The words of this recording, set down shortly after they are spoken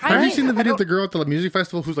Have you seen the video of the girl at the music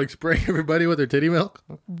festival who's like spraying everybody with her titty milk?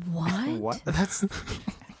 What? That's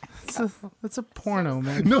a porno,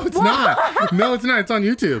 man. No, it's not. No, it's not. It's on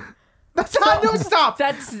YouTube. That's not. No, stop.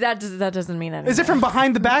 That doesn't mean anything. Is it from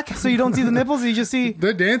behind the back so you don't see the nipples? You just see.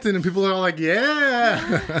 They're dancing and people are all like,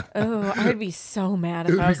 yeah. Oh, I would be so mad It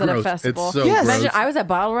if would I was be at a gross. festival. It's so Yes. gross. Imagine I was at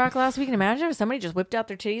Bottle Rock last week, and imagine if somebody just whipped out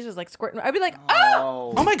their titties, was like squirting. I'd be like,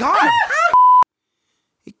 oh! Oh my god.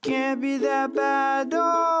 It can't be that bad,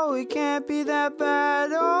 oh, it can't be that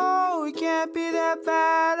bad, oh, it can't be that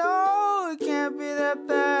bad, oh, it can't be that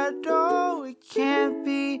bad, oh, it can't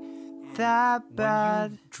be that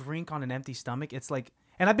bad. When you drink on an empty stomach, it's like,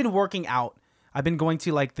 and I've been working out. I've been going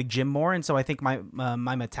to like the gym more, and so I think my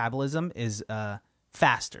metabolism is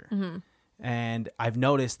faster. Mm-hmm. And I've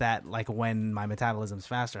noticed that like when my metabolism's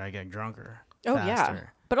faster, I get drunker. Oh, faster. yeah.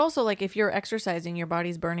 But also, like, if you're exercising, your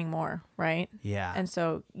body's burning more, right? Yeah. And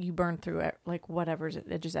so you burn through it, like, whatever's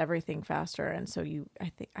it, just everything faster. And so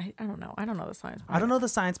I don't know. I don't know the science. I don't know the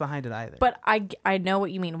science behind it either. But I know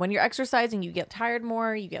what you mean. When you're exercising, you get tired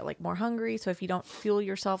more, you get, like, more hungry. So if you don't fuel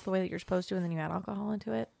yourself the way that you're supposed to, and then you add alcohol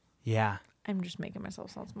into it, yeah. I'm just making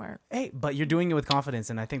myself sound smart. Hey, but you're doing it with confidence,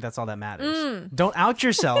 and I think that's all that matters. Don't out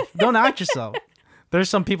yourself. Don't out yourself. There's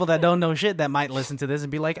some people that don't know shit that might listen to this and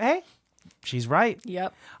be like, hey, she's right.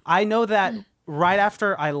 Yep. I know that right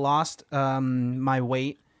after I lost my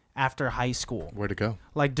weight after high school. Where'd it go?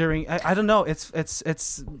 Like during, I don't know.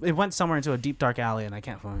 It went somewhere into a deep dark alley, and I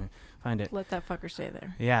can't find it. Let that fucker stay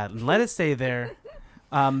there. Yeah, let it stay there.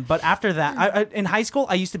 But after that, I in high school,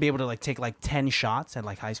 I used to be able to like take like 10 shots at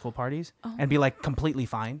like high school parties and be like completely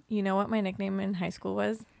fine. You know what my nickname in high school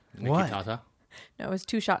was? What? Tata? No, it was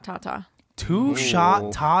Two Shot Tata.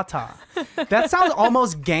 Two-shot Tata. That sounds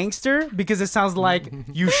almost gangster because it sounds like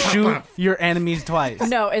you shoot your enemies twice.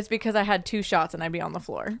 No, it's because I had 2 shots and I'd be on the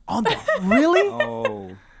floor. On the really?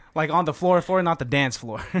 Oh. Like on the floor, not the dance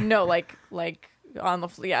floor. No, like on the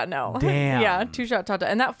floor. Yeah, no. Damn. Yeah, 2 Shot Tata.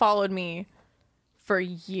 And that followed me for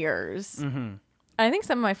years. Mm-hmm. I think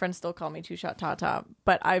some of my friends still call me 2 Shot Tata,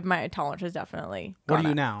 but my tolerance is definitely What gone are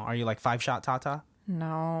you up. now? Are you like 5-shot Tata?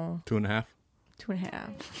 No. 2.5.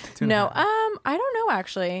 2.5. No, I don't know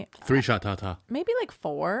actually. 3-shot Tata. Maybe like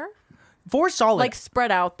 4. 4 solid. Like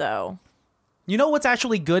spread out though. You know what's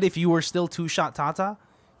actually good if you were still 2-shot Tata?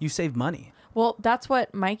 You save money. Well, that's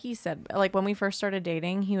what Mikey said. Like when we first started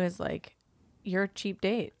dating, he was like, "You're a cheap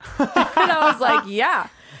date," and I was like, "Yeah."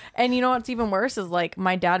 And you know what's even worse is like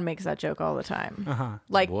my dad makes that joke all the time.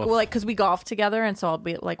 Like, Woof. well, like because we golf together, and so I'll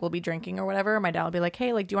be like, we'll be drinking or whatever. My dad will be like,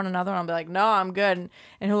 "Hey, like, do you want another one?" I'll be like, "No, I'm good." And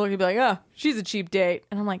he'll look and be like, "Oh, she's a cheap date,"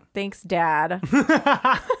 and I'm like, "Thanks, Dad."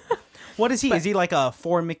 What is he? Is he like a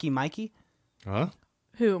 4 Mickey Mikey? Huh?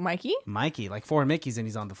 Who, Mikey? Mikey, like 4 Mickeys and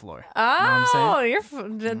he's on the floor. Oh, You know what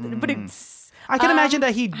I'm saying? you're. But it's. I can imagine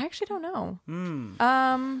that he. I actually don't know.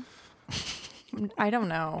 I don't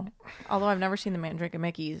know. Although I've never seen the man drink a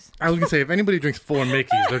Mickey's. I was going to say, if anybody drinks 4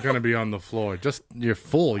 Mickeys, they're going to be on the floor. Just, you're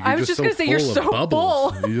full. You're I was just so gonna say, you're full of so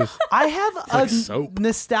bubbles. full. You just, I have like a soap.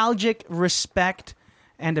 nostalgic respect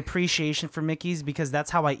and appreciation for Mickey's because that's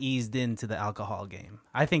how I eased into the alcohol game.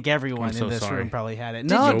 I think everyone I'm so in this sorry. room probably had it.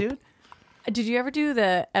 No, you? dude. Did you ever do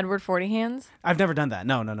the Edward 40 hands? I've never done that.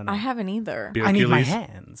 No. I haven't either. Beer I need my Achilles.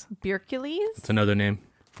 hands Biercules? It's another name.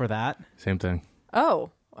 for that. Same thing. Oh,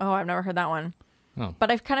 I've never heard that one. Oh.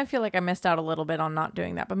 But I kind of feel like I missed out a little bit on not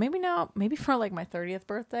doing that. But maybe for like my 30th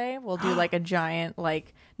birthday, we'll do like a giant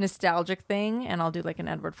like nostalgic thing, and I'll do like an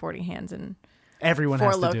Edward 40 hands and Everyone 4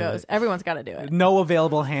 has to do logos. it. Everyone's got to do it. No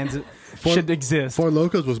available hands should exist. Four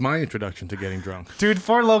Locos was my introduction to getting drunk. Dude,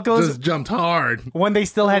 Four Locos, Just jumped hard. when they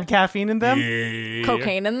still had caffeine in them? Yeah.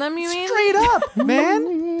 Cocaine in them, you mean? Straight up,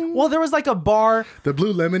 man. Well, there was like a bar. The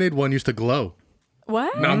blue lemonade one used to glow.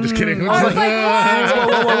 What? No, I'm just kidding. I was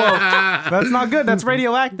like, what? That's not good. That's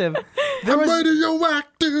radioactive. I'm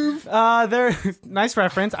radioactive. There. Nice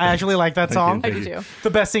reference. I actually like that song. I do too. The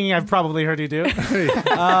best singing I've probably heard you do.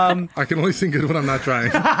 I can only sing good when I'm not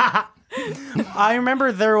trying. I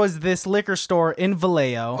remember there was this liquor store in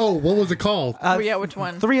Vallejo. Oh, what was it called? Yeah, which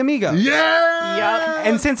one? Three Amigos. Yeah. Yep.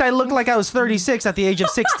 And since I looked like I was 36 at the age of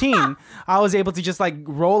 16, I was able to just like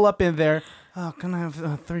roll up in there. Oh, can I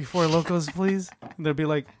have 3, 4 Locos, please? They'd be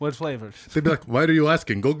like, what flavors? They'd be like, why are you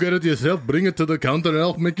asking? Go get it yourself. Bring it to the counter and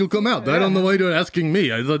I'll make you come out. I don't know why you're asking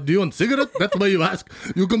me. I thought, do you want cigarette? That's why you ask.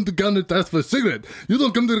 You come to the counter to ask for a cigarette. You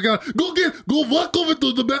don't come to the counter. Go walk over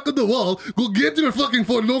to the back of the wall. Go get your fucking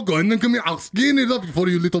 4 Loco and then come here. I'll skin it up for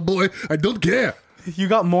you, little boy. I don't care. You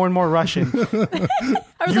got more and more Russian.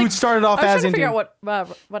 I was You started off I was as trying to figure Indian.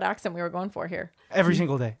 out what accent we were going for here. Every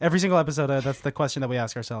single day, every single episode. That's the question that we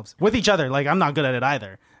ask ourselves with each other. Like, I'm not good at it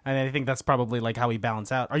either, and I think that's probably like how we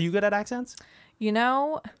balance out. Are you good at accents? You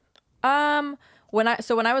know, when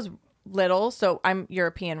I was little, so I'm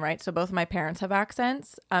European, right? So both of my parents have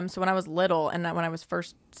accents. So when I was little and when I was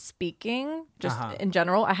first speaking, just in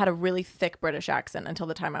general, I had a really thick British accent until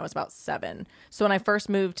the time I was about 7. So when I first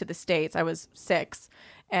moved to the States, I was 6,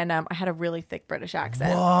 and I had a really thick British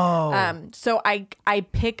accent. Whoa. So I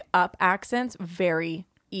pick up accents very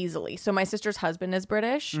easily. So my sister's husband is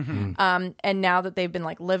British, and now that they've been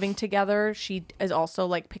like living together, she is also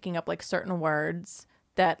like picking up like certain words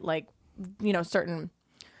that like, you know, certain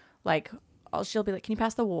like she'll be like, "Can you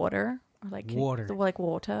pass the water?" Or like Water. like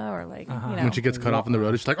water, or like you know. When she gets cut off in the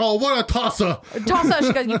road, she's like, "Oh, what a tosser!" Tossa,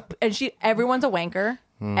 she goes, everyone's a wanker.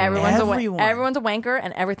 Everyone's Everyone. everyone's a wanker,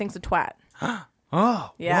 and everything's a twat.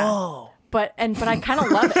 Oh. Yeah. Whoa. But I kind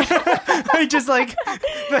of love it. I just like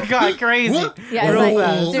that got crazy. What? Yeah, Real it's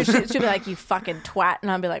like fast. dude, she'll be like, "You fucking twat,"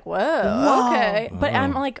 and I'll be like, "Whoa, okay." But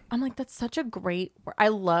I'm like, that's such a great word. I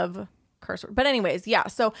love curse word. But anyways, yeah.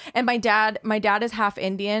 So, and my dad is half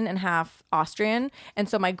Indian and half Austrian, and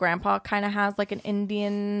so my grandpa kind of has like an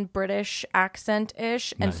Indian British accent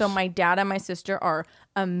ish, and so my dad and my sister are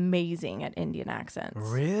amazing at Indian accents.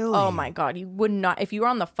 Really? Oh my god, you would not, if you were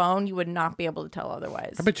on the phone, you would not be able to tell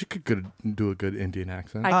otherwise. I bet you could do a good Indian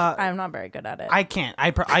accent. I'm not very good at it. I can't.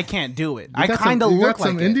 I can't do it. I You got kind of some- you look got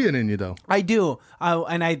some like it. Indian in you though. I do,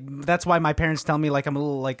 that's why my parents tell me like I'm a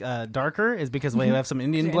little like darker is because we have some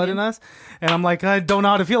Indian blood in us, and I'm like, I don't know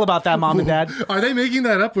how to feel about that, Mom and Dad. Are they making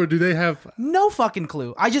that up, or do they have? No fucking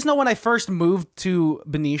clue. I just know when I first moved to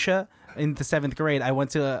Benicia in the 7th grade,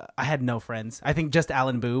 I had no friends. I think just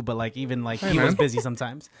Alan Boo, but like even like he was busy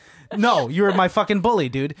sometimes. No, you were my fucking bully,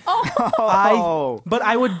 dude. But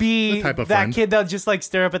I would be What type of that friend? kid that would just like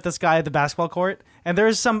stare up at the sky at the basketball court. And there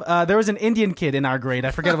was an Indian kid in our grade.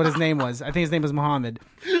 I forget what his name was. I think his name was Muhammad.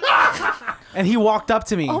 And he walked up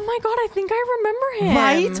to me. Oh my god, I think I remember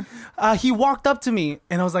him. Right? He walked up to me,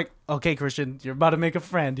 and I was like, "Okay, Christian, you're about to make a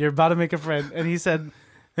friend. You're about to make a friend." And he said,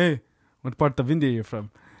 "Hey, what part of India are you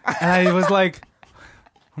from?" And I was like,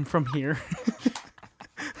 "I'm from here."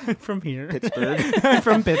 I'm from here. Pittsburgh. I'm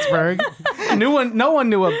from Pittsburgh. No one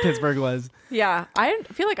knew what Pittsburgh was. Yeah, I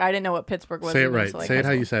feel like I didn't know what Pittsburgh was. Say it either, right. so, like, Say high it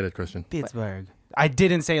how you school. said it, Christian. Pittsburgh. I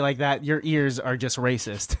didn't say it like that. Your ears are just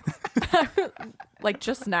racist. Like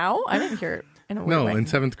just now, I didn't hear it in a weird No, way. in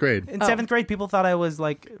 7th grade. In 7th grade, people thought I was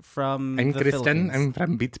like from I'm the Christian. Philippines. I'm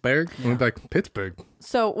from Pittsburgh. I'm like Pittsburgh.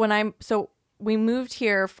 So we moved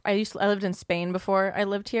here. I lived in Spain before I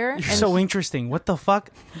lived here. You're so interesting. What the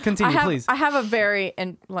fuck? Continue, please. I have a very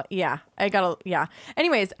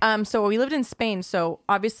Anyways, so we lived in Spain. So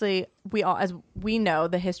obviously as we know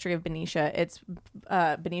the history of Benicia. It's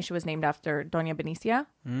Benicia was named after Doña Benicia,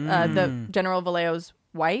 the General Vallejo's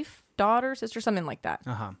wife, daughter, sister, something like that.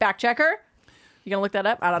 Back checker. You gonna look that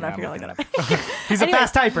up? I don't know if you're gonna look that up. He's a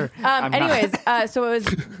fast typer. So it was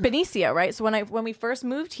Benicia, right? So when we first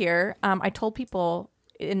moved here, I told people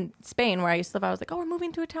in Spain where I used to live, I was like, "Oh, we're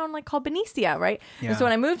moving to a town like called Benicia, right?" Yeah. And so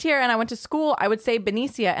when I moved here and I went to school, I would say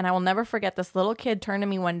Benicia, and I will never forget this little kid turned to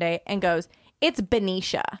me one day and goes, "It's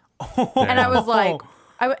Benicia," and I was like,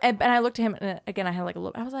 and I looked at him, and again I had like a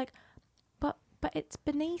look. I was like, "But it's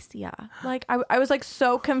Benicia." Like I was like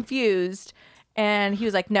so confused. And he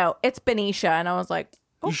was like, "No, it's Benicia." And I was like,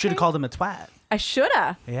 okay. You should have called him a twat. I should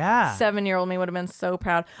have. Yeah. 7-year-old me would have been so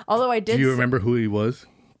proud. Although I did. Do you remember who he was?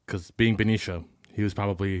 Because being Benicia, he was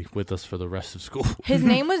probably with us for the rest of school. His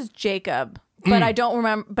name was Jacob, but I don't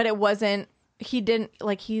remember. But it wasn't. He didn't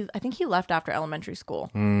like. I think he left after elementary school.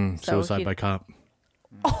 Suicide by cop.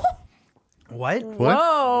 What? What?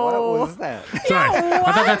 Whoa! What was that? Sorry,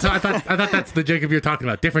 I thought that's the Jacob you're talking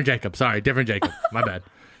about. Different Jacob. Sorry, different Jacob. My bad.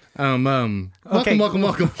 Okay.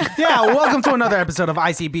 Welcome. Yeah, welcome to another episode of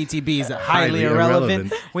ICBTB's Highly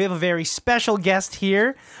Irrelevant. We have a very special guest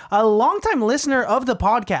here, a longtime listener of the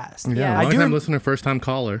podcast. Yeah. I long do. time listener, first time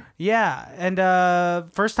caller. Yeah, and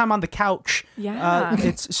first time on the couch. Yeah.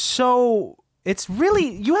 It's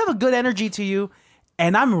really, you have a good energy to you,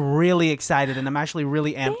 and I'm really excited, and I'm actually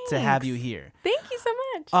really amped to have you here. Thank you so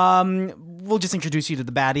much. We'll just introduce you to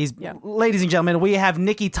the baddies. Yeah. Ladies and gentlemen, we have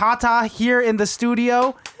Nikki Tata here in the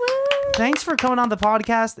studio. Thanks for coming on the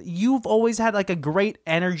podcast. You've always had like a great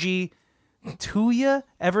energy to you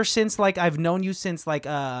ever since like I've known you since like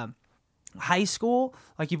high school.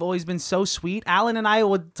 Like, you've always been so sweet. Alan and I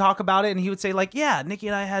would talk about it, and he would say, like, yeah, Nikki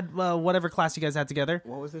and I had whatever class you guys had together.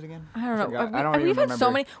 What was it again? I don't know. forgot. I don't even We've had so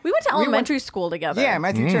remember. many. We went to elementary school together. Yeah,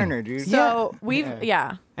 Matthew Turner, dude. So we've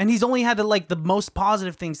And he's only had the most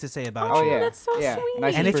positive things to say about Oh you. yeah, that's so yeah. sweet.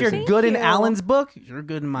 Nice And if you're person. good in you. Alan's book, you're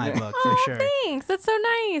good in my book for Oh, sure. thanks. That's so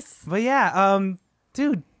nice. But yeah,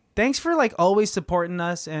 dude, thanks for like always supporting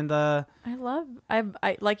us and I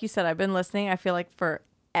like you said, I've been listening. I feel like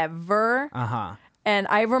forever. And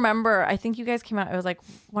I remember, I think you guys came out, it was like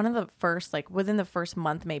one of the first, like within the first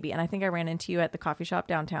month maybe. And I think I ran into you at the coffee shop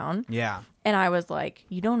downtown. Yeah. And I was like,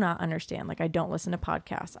 you do not understand. Like, I don't listen to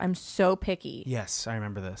podcasts. I'm so picky. Yes, I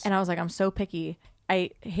remember this. And I was like, I'm so picky.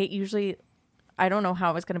 I hate usually, I don't know how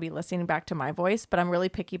I was going to be listening back to my voice, but I'm really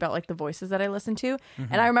picky about like the voices that I listen to.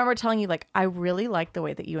 And I remember telling you, like, I really like the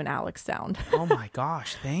way that you and Alex sound. Oh my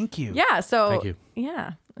gosh, thank you. Yeah. So, Thank you.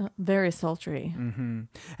 Yeah. Very sultry. And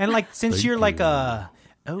like, since Thank you're like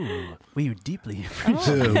you. we deeply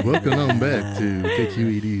Welcome on back to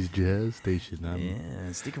KQED's Jazz Station.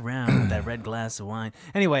 yeah, stick around with that red glass of wine.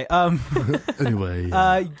 Anyway, Anyway,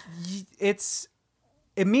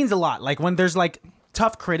 it means a lot. Like when there's like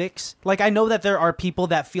tough critics, like I know that there are people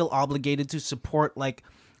that feel obligated to support like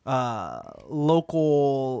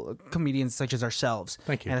local comedians such as ourselves.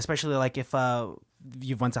 Thank you. And especially like if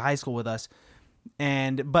you've went to high school with us.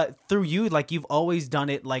 But through you, like you've always done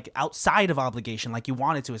it like outside of obligation, like you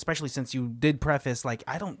wanted to, especially since you did preface like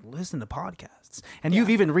I don't listen to podcasts, and you've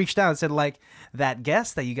even reached out and said like that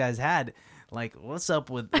guest that you guys had, like what's up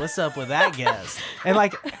with that guest, and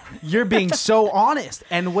like you're being so honest,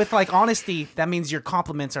 and with like honesty that means your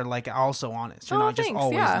compliments are like also honest. You're not just thanks.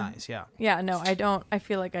 always Yeah. nice. Yeah. Yeah, no, I don't. I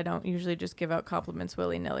feel like I don't usually just give out compliments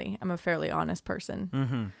willy-nilly. I'm a fairly honest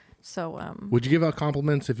person. So, would you give out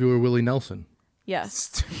compliments if you were Willie Nelson?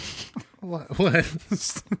 yes. What?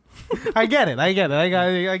 I get it. I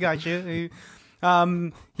got you.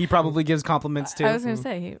 He probably gives compliments too. I was going to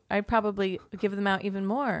say, I'd probably give them out even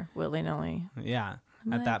more willy-nilly. Yeah.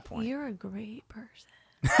 I'm At like, that point. You're a great person.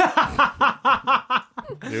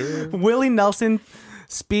 Willie Nelson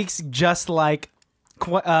speaks just like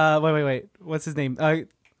wait. What's his name?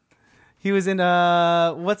 He was in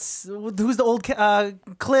who's the old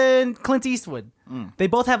Clint Eastwood. They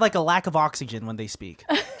both have like a lack of oxygen when they speak.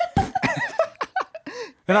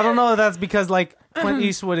 And I don't know if that's because like Clint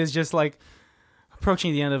Eastwood is just like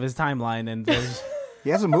approaching the end of his timeline and there's He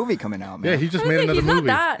has a movie coming out, man. Yeah, he just I made think another he's not movie.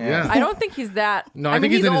 that. Yeah. I don't think he's that. No, I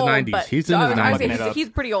think he's in his old, 90s. but- He's in his I would say 90s. he's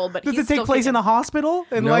pretty old, but does he's it take still place in kicking. a hospital?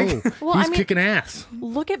 And No, like Well, he's I mean- kicking ass.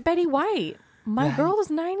 Look at Betty White. My girl is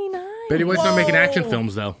 99. Betty White's not making action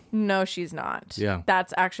films though. No, she's not. Yeah.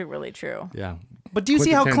 That's actually really true. Yeah. But do you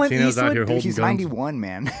see how Clint Tarantino's out here Eastwood holding He's guns. 91,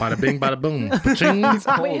 man. Bada bing, bada boom. Paching.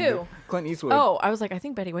 Wait, who? Clint Eastwood. Oh, I was like, I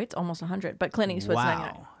think Betty White's almost 100, but Clint Eastwood's Wow.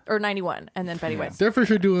 99 or 91, and then Betty White's. They're for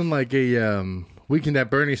sure doing like a Weekend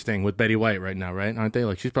at Bernie's thing with Betty White right now, right? Aren't they?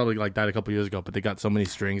 Like she's probably like died a couple years ago, but they got so many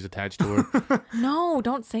strings attached to her. No,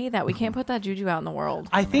 don't say that. We can't put that juju out in the world.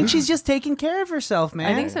 I think she's just taking care of herself,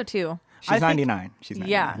 man. I think so too. She's 99. She's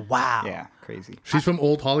 99. Yeah. Wow. Yeah, crazy. She's from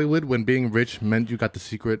old Hollywood when being rich meant you got the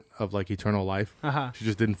secret of like eternal life. She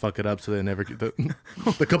just didn't fuck it up, so they never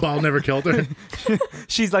the cabal never killed her.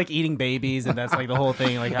 She's like eating babies, and that's like the whole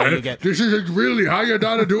thing. Like how you get. This is really how you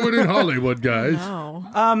gotta do it in Hollywood, guys.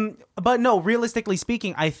 No. But no, realistically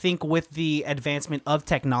speaking, I think with the advancement of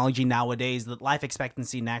technology nowadays, the life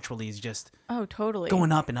expectancy naturally is just Oh, totally.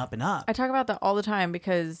 going up and up and up. I talk about that all the time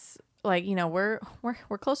because, like, you know, we're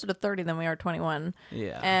closer to 30 than we are 21.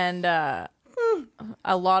 Yeah. And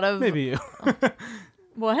a lot of Maybe you.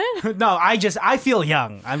 what? No, I feel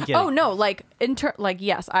young. I'm kidding. Oh no, like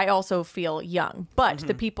yes, I also feel young, but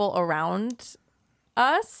the people around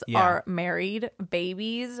us Yeah. are married,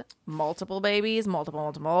 babies, multiple babies,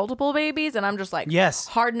 multiple babies, and I'm just like, Yes.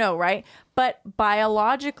 hard no, right? But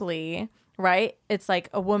biologically, right? It's like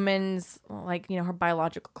a woman's, like, you know, her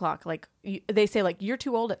biological clock. Like they say, like, you're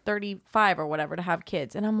too old at 35 or whatever to have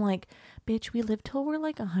kids, and I'm like, bitch, we live till we're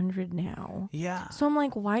like 100 now. Yeah. So I'm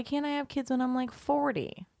like, why can't I have kids when I'm like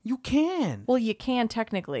 40? You can. Well, you can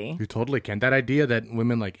technically. You totally can. That idea that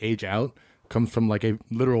women like age out comes from like a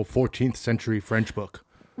literal 14th century French book.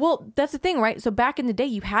 Well, that's the thing, right? So back in the day,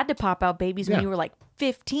 you had to pop out babies when Yeah. you were like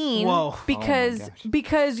 15 Whoa.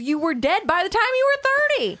 because you were dead by the time you were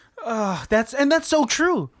 30. That's so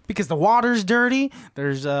true because the water's dirty.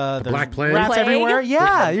 There's Black Plague. rats Plague? everywhere.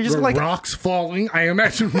 Yeah, you're just The like rocks falling. I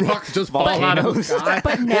imagine rocks just fall out of the sky.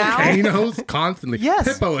 But now, Volcanoes constantly. Yes.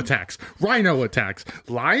 Hippo attacks, rhino attacks,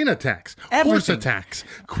 lion attacks, horse Everything. attacks,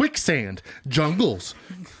 quicksand, jungles,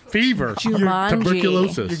 fever, Jumanji.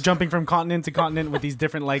 tuberculosis, You're jumping from continent to continent with these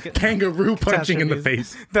different like kangaroo punching in the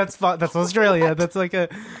catastrophes. face. That's Australia. That's like a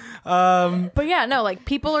But yeah, no, like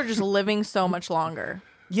people are just living so much longer.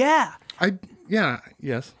 yeah.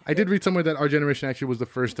 Yes. I did read somewhere that our generation actually was the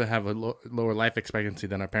first to have a lower life expectancy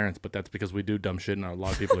than our parents, but that's because we do dumb shit and a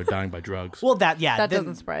lot of people are dying by drugs. Well, that That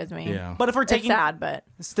doesn't surprise me. Yeah. But if we're It's taking sad, but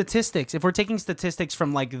statistics, if we're taking statistics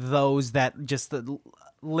from like those that just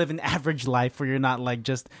live an average life where you're not like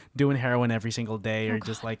just doing heroin every single day or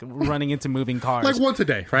just like running into moving cars. Like once a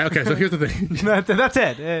day, right? Okay, so here's the thing. That's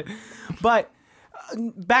it. But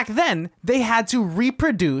back then they had to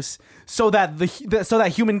reproduce so that so that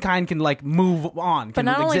humankind can like move on, but can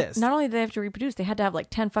not exist. only did they have to reproduce, they had to have like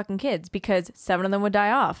 10 fucking kids because 7 of them would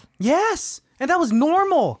die off. Yes, and that was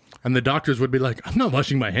normal. And the doctors would be like, I'm not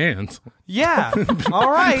washing my hands. Yeah.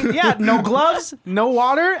 All right. Yeah. No gloves, no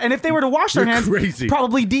water, and if they were to wash their You're hands, crazy.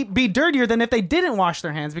 probably be dirtier than if they didn't wash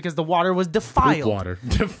their hands because the water was Poop defiled. water.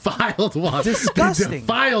 Defiled water. Disgusting. They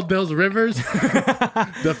defiled those rivers.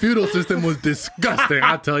 The feudal system was disgusting.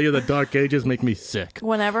 I tell you, the Dark Ages make me sick.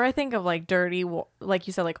 Whenever I think of like dirty, like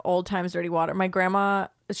you said, like old times dirty water, my grandma,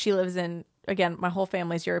 she lives in, again, my whole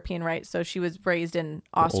family's European, right? So she was raised in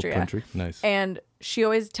Austria. Old country. Nice. And she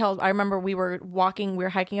always tells, I remember we were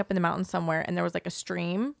hiking up in the mountains somewhere and there was like a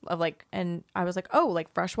stream of like, and I was like, oh,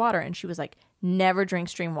 like fresh water. And she was like, never drink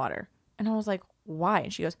stream water. And I was like, why?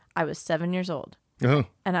 And she goes, I was 7 years old Oh.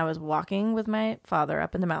 and I was walking with my father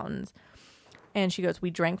up in the mountains. And she goes,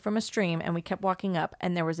 we drank from a stream and we kept walking up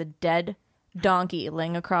and there was a dead donkey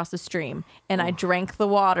laying across the stream. And I drank the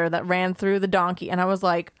water that ran through the donkey. And I was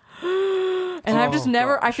like, and I've just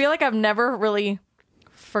never, I feel like I've never really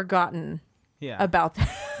forgotten about that.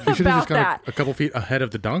 You should have about just gone that. a couple feet ahead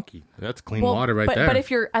of the donkey. That's clean water right there. But if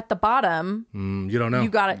you're at the bottom, you don't know. you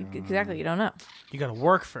got it. Exactly. You don't know. You got to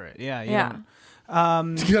work for it. Yeah. Yeah.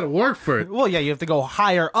 You got to work for it. Well, yeah, you have to go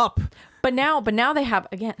higher up. But now they have,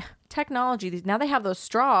 again, technology. Now they have those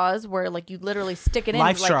straws where like you literally stick it in.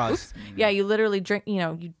 Life like, straws. oops. Yeah, you literally drink,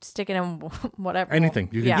 you stick it in whatever. Anything.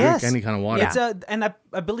 You can Yeah. drink Yes. any kind of water. Yeah. And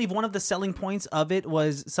I believe one of the selling points of it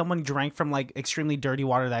was someone drank from like extremely dirty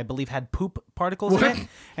water that I believe had poop particles What? in it,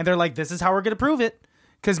 and they're like, "This is how we're gonna prove it."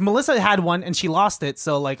 Because Melissa had one and she lost it,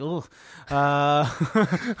 so like, ugh.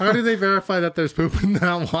 How do they verify that there's poop in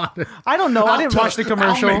that water? I don't know. I didn't watch the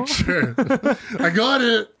commercial, I'll make sure. I got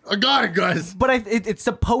it, guys. but it's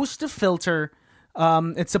supposed to filter.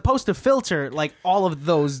 It's supposed to filter like all of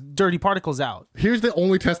those dirty particles out. Here's the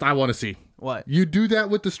only test I want to see. What? You do that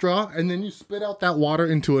with the straw, and then you spit out that water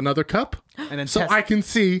into another cup, And then so test- I can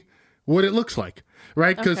see what it looks like.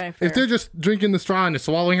 Right? Because Okay, fair. if they're just drinking the straw and they're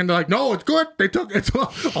swallowing it, they're like, no, it's good. They took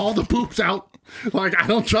all the poops out. Like, I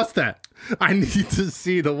don't trust that. I need to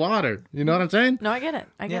see the water. You know what I'm saying? No, I get it.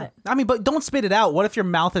 I get it. I mean, but don't spit it out. What if your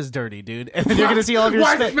mouth is dirty, dude? And then you're gonna see all of your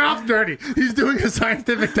Why spit. is mouth dirty? He's doing a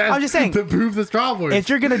scientific test. I'm just saying, to prove the straw works. if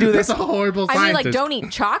you're gonna do this- that's a horrible I mean, scientist. like, don't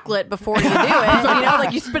eat chocolate before you do it.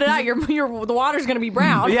 Like you spit it out, the water's gonna be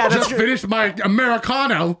brown. Yeah, that's Just finished my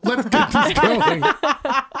Americano. Let's get this going.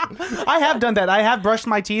 I have done that. I have brushed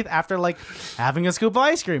my teeth after like having a scoop of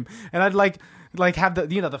ice cream, and I'd like have the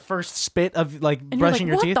the first spit of like And brushing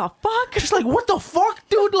you're like, your teeth. what the fuck? Just like, what the fuck,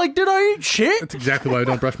 dude? Like, did I eat shit? That's exactly why I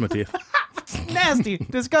don't brush my teeth. Nasty,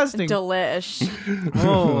 disgusting. Delish.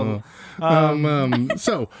 Oh,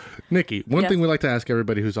 So, Nikki, one Yes. thing we like to ask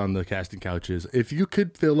everybody who's on the casting couch is, if you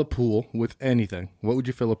could fill a pool with anything, what would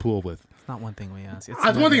you fill a pool with? it's not one thing we ask. It's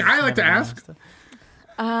That's one thing I like to never ask.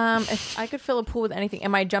 asked. If I could fill a pool with anything,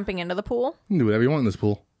 am I jumping into the pool? You can do whatever you want in this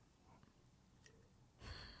pool.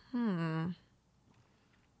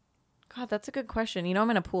 God, that's a good question. I'm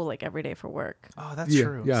in a pool like every day for work. Oh, that's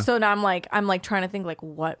true. Yeah. So now I'm like trying to think like,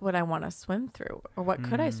 what would I want to swim through, or what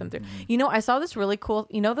could I swim through? I saw this really cool.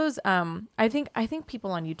 Those I think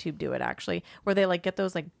people on YouTube do it actually, where they like get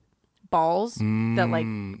those like balls that like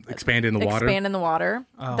Expand in the water. expand in the water.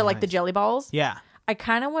 Oh, They're like the nice. jelly balls. Yeah. I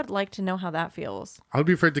kind of would like to know how that feels. I would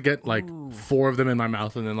be afraid to get like 4 of them in my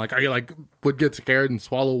mouth, and then like I would get scared and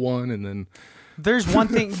swallow one, and then There's one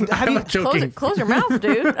thing. Have you? I'm joking. Close your mouth,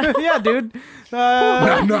 dude. Yeah, dude.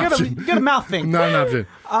 Not an you option. got a mouth thing. Not an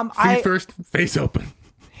option. Feet first, face open.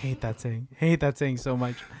 Hate that saying so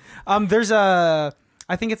much. There's I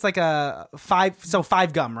think it's like a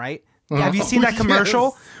 5 gum, right? Have you seen that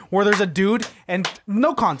commercial where there's a dude and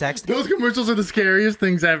no context? Those commercials are the scariest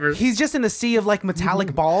things ever. He's just in a sea of like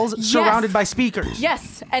metallic balls surrounded by speakers.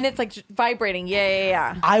 Yes, and it's like vibrating.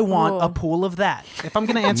 Yeah. I want Ooh. a pool of that. If I'm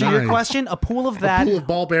going to answer your Nice. question, a pool of that. Pool of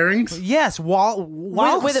ball bearings. Yes,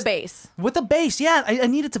 With a base. With a base, yeah. I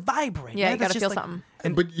need it to vibrate. Yeah, you that's gotta just feel something.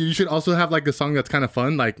 But you should also have like a song that's kind of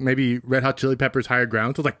fun, like maybe Red Hot Chili Peppers' Higher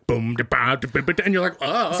Ground. So it's like boom, and you're like,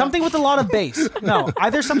 oh. Something with a lot of bass. No,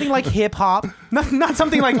 either something like hip hop, not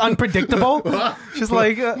something like unpredictable. Just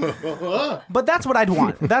like, but that's what I'd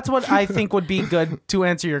want. That's what I think would be good to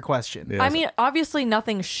answer your question. Yes. I mean, obviously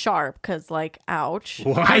nothing sharp because, like, ouch.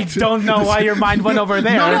 What? I don't know why your mind went over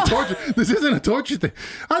there. Not a torture. This isn't a torture thing.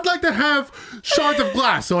 I'd like to have shards of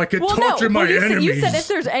glass so I could torture my you enemies. you said if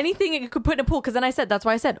there's anything you could put in a pool, because then I said, that's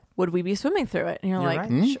why I said, would we be swimming through it? And you're like, right.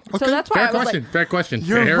 So Okay, that's why fair I was question. like, Fair question.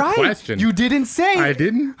 You're fair right. question. You didn't say. I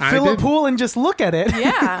didn't. Fill a pool and just look at it.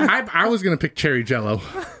 yeah, I was gonna pick cherry jello.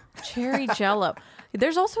 cherry jello.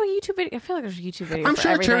 There's also a YouTube video. I feel like there's a YouTube video. I'm for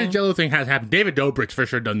sure everything. cherry jello thing has happened. David Dobrik's for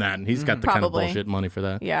sure done that, and he's got the kind of Probably. bullshit money for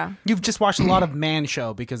that. Yeah. You've just watched a lot of Man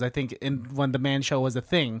Show because I think when the Man Show was a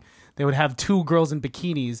thing, they would have two girls in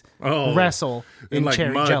bikinis wrestle in And like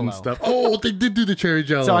cherry mud jello. and stuff. Oh, they did do the cherry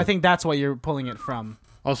jello. So I think that's what you're pulling it from.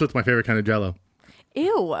 Also, it's my favorite kind of jello.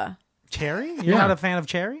 Ew. Cherry? You're Yeah. not a fan of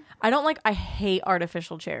cherry? I hate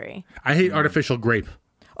artificial cherry. I hate artificial grape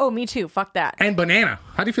Oh, me too. Fuck that. and banana.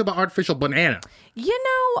 How do you feel about artificial banana? You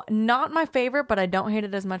know, not my favorite, but I don't hate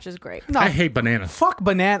it as much as grape. No. I hate banana. Fuck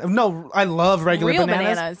banana. No, I love regular Real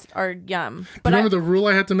bananas. are yum. Do But you remember the rule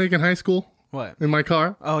I had to make in high school What? in my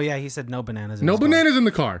car? Oh, yeah, he said no bananas. In No his car. bananas in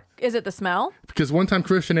the car. is it the smell? Because one time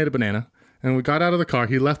Christian ate a banana, and we got out of the car.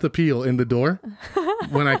 He left the peel in the door.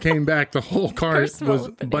 When I came back, the whole car First smell was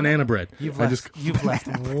of banana. banana bread. You've I left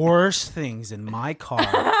worse things in my car.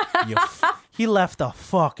 He left a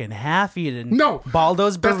fucking half-eaten No,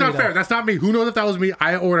 Baldo's burrito. That's not fair. That's not me. Who knows if that was me?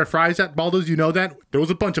 I ordered fries at Baldo's. You know that? There was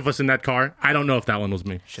a bunch of us in that car. I don't know if that one was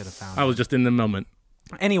me. Should have found I was just in the moment.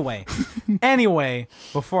 Anyway,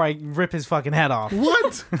 before I rip his fucking head off.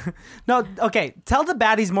 What? No, okay. Tell the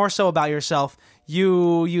baddies more so about yourself.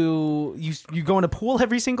 You go in a pool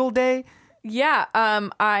every single day. Yeah.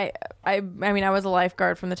 I mean, I was a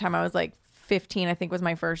lifeguard from the time I was like 15, I think was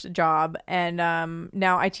my first job. And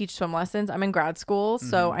now I teach swim lessons. I'm in grad school,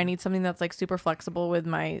 so I need something that's like super flexible with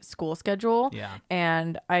my school schedule. Yeah.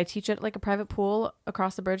 And I teach at like a private pool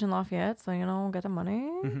across the bridge in Lafayette, so get the money.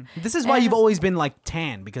 This is why you've always been like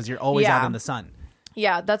tan because you're always out Yeah. in the sun.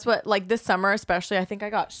 Yeah, that's what, like this summer especially, I think I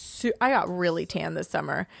got really tan this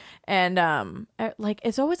summer. And like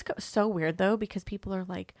it's always so weird though, because people are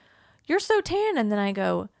like, you're so tan, and then I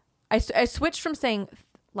go, I switched from saying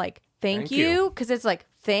like thank you, because it's like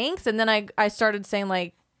thanks, and then I started saying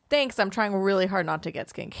like thanks, I'm trying really hard not to get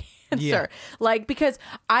skin cancer. Yeah. Like, because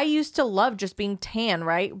I used to love just being tan,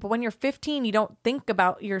 right? But when you're 15, you don't think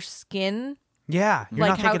about your skin. Yeah, you're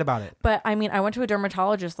not thinking about it. But I mean, I went to a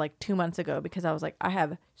dermatologist like 2 months ago because I was like, I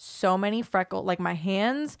have so many freckles. Like my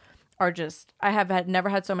hands are just, never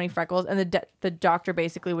had so many freckles. And the doctor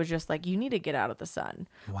basically was just like, you need to get out of the sun.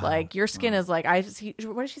 Like your skin is like,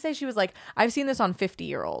 what did she say? She was like, I've seen this on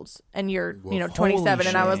 50-year-olds and you're, 27.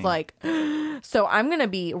 And I was shit. like, so I'm going to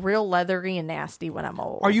be real leathery and nasty when I'm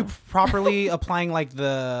old. Are you properly applying like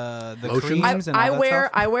the Lotions? creams and all that stuff?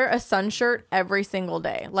 I wear a sun shirt every single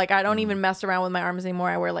day. Like I don't even mess around with my arms anymore.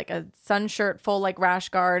 I wear like a sun shirt, full like rash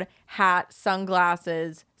guard, hat,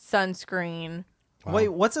 sunglasses, sunscreen. Wait,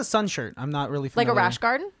 what's a sun shirt? I'm not really Like familiar. a rash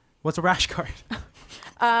guard? What's a rash guard?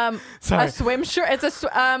 A swim shirt. It's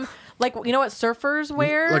like, you know what surfers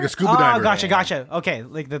wear? Like a scuba Oh, diver. gotcha. Okay,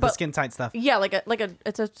 like the skin tight stuff. Yeah,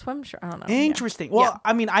 it's a swim shirt. I don't know. Interesting. Yeah. Well, Yeah.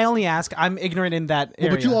 I mean, I only ask. I'm ignorant in that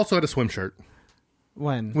area. Well, but you also had a swim shirt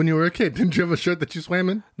when you were a kid. Didn't you have a shirt that you swam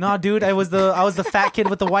in? No, dude, I was the fat kid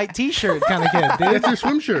with the white T-shirt kind of kid, dude. That's your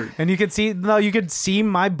swim shirt. And you could see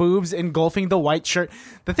my boobs engulfing the white shirt.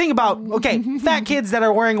 The thing about fat kids that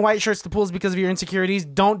are wearing white shirts to pools because of your insecurities,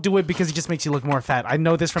 don't do it because it just makes you look more fat. I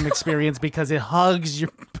know this from experience because it hugs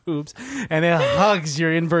your boobs and it hugs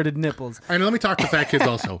your inverted nipples. And let me talk to fat kids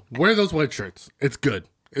also. Wear those white shirts. It's good.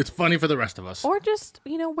 It's funny for the rest of us. Or just,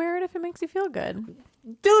 wear it if it makes you feel good.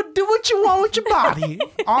 Dude, do what you want with your body,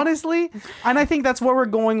 honestly. And I think that's where we're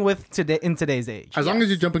going with today in today's age. As long as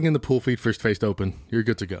you're jumping in the pool feet first faced open, you're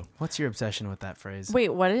good to go. What's your obsession with that phrase? Wait,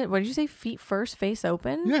 what did you say? Feet first, face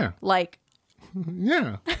open? Yeah. Like,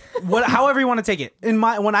 Yeah. However you want to take it.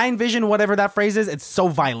 When I envision whatever that phrase is, it's so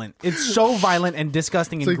violent. It's so violent and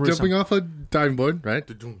disgusting It's and like gruesome. jumping off a diving board, right?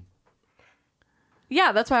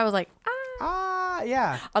 yeah, that's why I was like,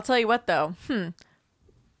 Yeah. I'll tell you what though.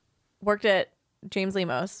 Worked at James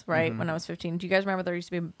Lemos, right? When I was 15. Do you guys remember there used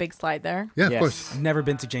to be a big slide there? Yeah, of Yes. course. Never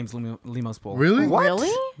been to James Lemos pool. Really? What?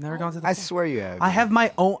 Really? Never gone to the I pool. swear you have. I have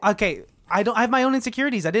my own. Okay, I have my own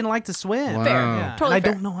insecurities. I didn't like to swim. Wow. Fair. Yeah. Totally and I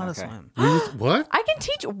fair. don't know how to Okay. swim. What? I can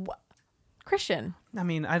teach Christian. I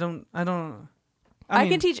mean, I don't. I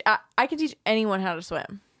can teach anyone how to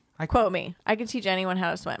swim. Quote me. I can teach anyone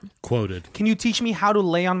how to swim. Quoted. Can you teach me how to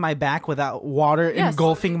lay on my back without water Yes.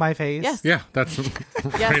 engulfing my face? Yes. Yeah, that's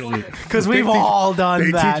really. Because we've all done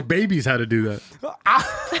They that. teach babies how to do that.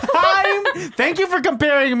 Thank you for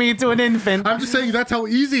comparing me to an infant. I'm just saying that's how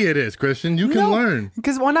easy it is, Christian. You can learn.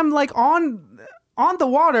 Because when I'm like on the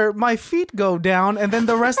water, my feet go down, and then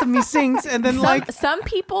the rest of me sinks, and then like Some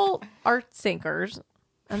people are sinkers.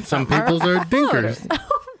 And Some people's are dinkers.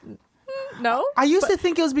 No? I used to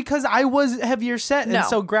think it was because I was heavier set, and No.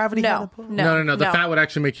 so gravity had to pull. No. The fat would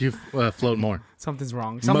actually make you float more. Something's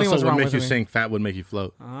wrong. Something Muscle was wrong would make with you me. sink. Fat would make you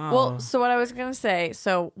float. Well, so what I was going to say,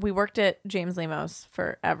 so we worked at James Lemos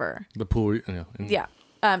forever. The pool. Yeah.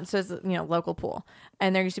 So it's, local pool.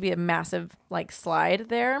 And there used to be a massive, like, slide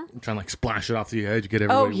there. Trying to like splash it off the edge, get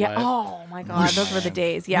everybody Oh, yeah. wet. Oh, my God. Those were the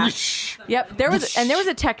days. Yeah. Yep. There was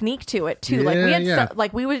a technique to it, too. Like,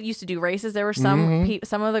 we had, used to do races. There were some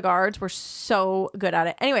of the guards were so good at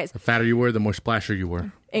it. Anyways. The fatter you were, the more splasher you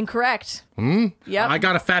were. Incorrect. Yep. I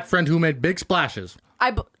got a fat friend who made big splashes.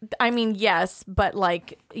 I mean, yes, but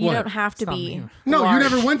like you What? don't have to be. No, large. you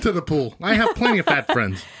never went to the pool. I have plenty of fat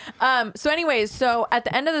friends. So anyways, so at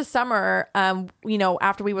the end of the summer,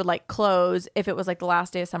 after we would like close, if it was like the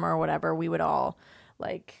last day of summer or whatever, we would all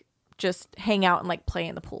like just hang out and like play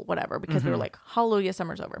in the pool, whatever, because we were like, hallelujah,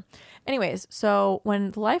 summer's over. Anyways, so when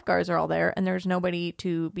the lifeguards are all there and there's nobody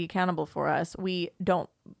to be accountable for us, we don't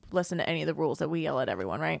listen to any of the rules that we yell at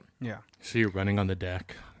everyone, right? Yeah. So you're running on the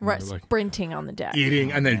deck. and Right, you're, like, sprinting on the deck.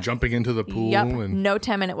 eating and then jumping into the pool. Yep, And no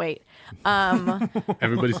 10-minute wait.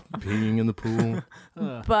 everybody's peeing in the pool.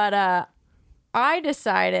 But I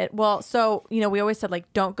decided, we always said,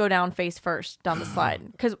 like, don't go down face first down the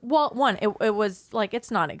slide. Because, it was, like,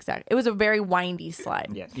 it's not exact. It was a very windy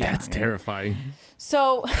slide. Yes. That's terrifying.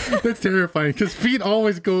 So, That's terrifying because feet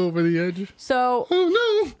always go over the edge. so,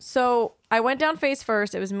 Oh, no. so I went down face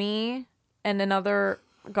first. It was me and another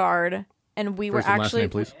guard. And we First were and last actually... name,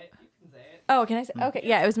 please. Oh, can I say? Okay,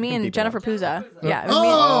 yeah, it was me and Jennifer Puza. Yeah, it was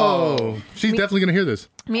Oh, she's definitely going to hear this.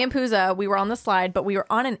 me and Puza. We were on the slide, but we were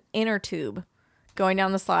on an inner tube going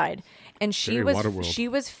down the slide. And she Very Waterworld. she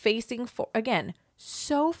was facing for again,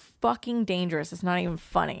 so fucking dangerous. It's not even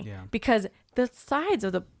funny. Yeah. Because the sides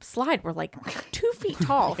of the slide were like 2 feet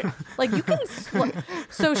tall. Like you can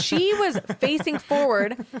so she was facing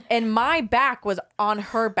forward and my back was on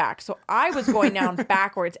her back. So I was going down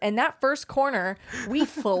backwards. And that first corner, we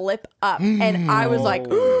flip up. And I was like,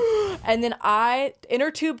 and then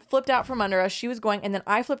inner tube flipped out from under us. She was going, and then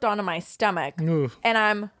I flipped onto my stomach. Oof. And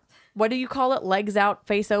I'm, what do you call it? Legs out,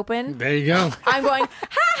 face open. There you go. I'm going, ha,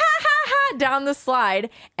 ha, ha, ha, down the slide.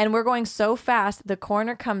 And we're going so fast, the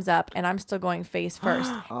corner comes up, and I'm still going face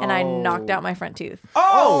first. And I knocked out my front tooth.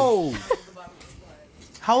 Oh!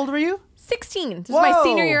 How old were you? 16. This is my Whoa.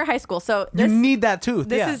 senior year of high school. So You this, need that tooth.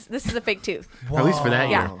 this is a fake tooth. At least for that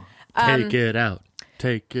Yeah. year. Take it out.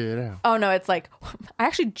 Take it out. Oh, no, it's like, I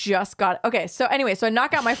actually just got, okay. So anyway, so I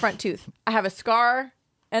knock out my front tooth. I have a scar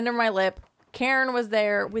under my lip. Karen was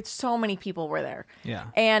there with so many people were there. Yeah.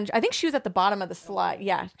 And I think she was at the bottom of the slide.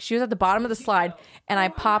 Yeah. She was at the bottom of the slide and I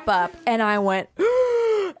pop up and I went,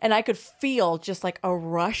 and I could feel just like a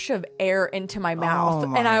rush of air into my mouth.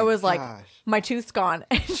 And I was like, my tooth's gone.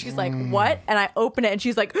 And she's like, what? And I open it and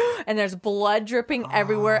she's like, and there's blood dripping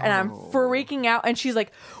everywhere. And I'm freaking out. And she's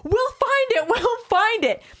like, we'll find it. We'll find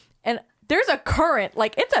it. And there's a current,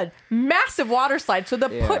 like it's a massive water slide. So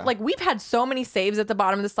we've had so many saves at the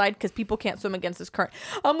bottom of the slide because people can't swim against this current.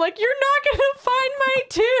 I'm like, you're not gonna find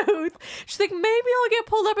my tooth. She's like, maybe I'll get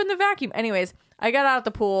pulled up in the vacuum. Anyways, I got out of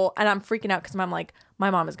the pool and I'm freaking out because I'm like, my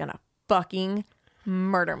mom is gonna fucking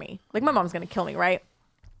murder me. Like my mom's gonna kill me, right?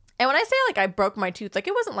 And when I say like I broke my tooth, like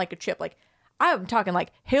it wasn't like a chip. Like I'm talking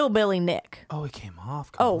like hillbilly Nick. Oh, it came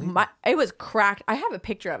off. Oh completely. my! It was cracked. I have a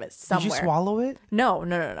picture of it somewhere. Did you swallow it? No.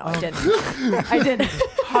 I didn't. I didn't.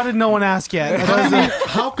 How did no one ask yet?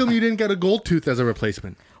 How come you didn't get a gold tooth as a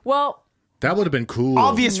replacement? Well, That would have been cool.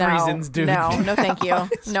 Obvious no, reasons, dude. No, thank you.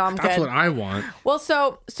 No, I'm That's good. what I want. Well,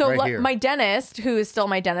 so Right here. my dentist, who is still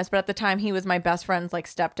my dentist, but at the time he was my best friend's like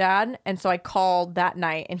stepdad, and so I called that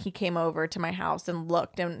night, and he came over to my house and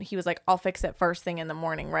looked, and he was like, "I'll fix it first thing in the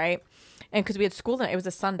morning, right?" And because we had school, it was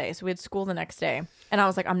a Sunday, so we had school the next day, and I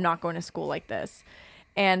was like, "I'm not going to school like this."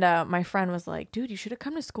 And my friend was like, dude, you should have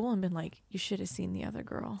come to school and been like, you should have seen the other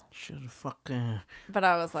girl. Should have fucking. But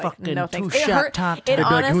I was like, Fucking no thanks. two-shot It hurt. top It They'd be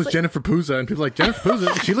like, who's honestly, Jennifer Puza? And people are like, Jennifer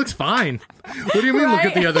Puza, she looks fine. What do you mean? Look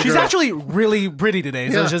at the other She's girl. actually really pretty today.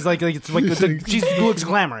 So Yeah. it's just like she looks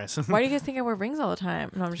glamorous. why do you guys think I wear rings all the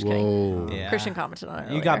time? No, I'm just Whoa. kidding. Yeah. Christian commented on it You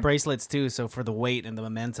earlier. got bracelets too, so for the weight and the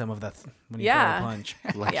momentum of that when you Yeah. throw a punch.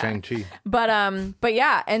 Like Yeah. Shang-Chi. But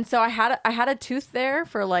yeah, and so I had a tooth there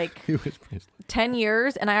for like He was pissed. 10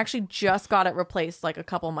 years, and I actually just got it replaced like a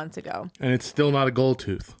couple months ago. And it's still not a gold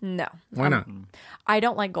tooth. No. Why not? I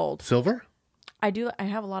don't like gold. Silver? I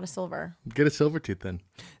have a lot of silver. Get a silver tooth then.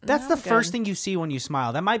 That's the good. first thing you see when you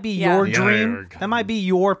smile. That might be Yeah. your dream. Yarg. That might be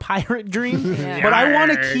your pirate dream. Yeah. But I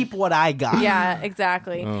want to keep what I got. Yeah,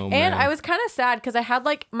 exactly. Oh, and man. I was kind of sad because I had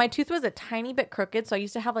like my tooth was a tiny bit crooked, so I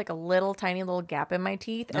used to have like a little tiny little gap in my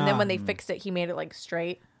teeth. And then when they fixed it, he made it like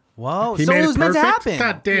straight. Whoa. He So made it was meant to perfect? happen.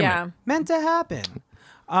 God damn Yeah. it. Meant to happen.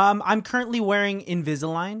 I'm currently wearing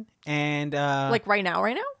Invisalign and Like right now.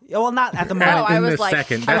 well, not at the Oh, moment. I In was this like,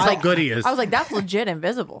 second. I was That's how like, good he is. I was like, that's legit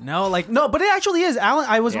invisible. No, but it actually is. Alan,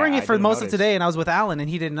 I was Yeah, wearing I it for didn't most of notice. today, and I was with Alan, and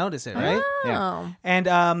he didn't notice it, right? Yeah. Oh.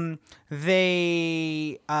 And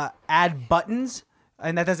they add buttons,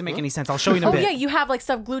 and that doesn't make any sense. I'll show you in a Oh bit. yeah, you have like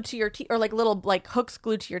stuff glued to your teeth, or like little like hooks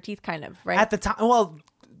glued to your teeth, kind of, right? At the time, well,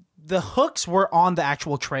 the hooks were on the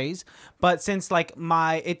actual trays, but since like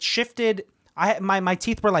it shifted, my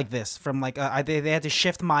teeth were like this from like they had to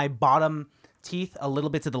shift my bottom teeth a little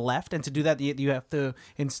bit to the left, and to do that you have to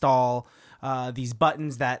install these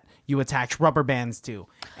buttons that you attach rubber bands to,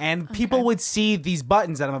 and people would see these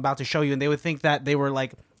buttons that I'm about to show you, and they would think that they were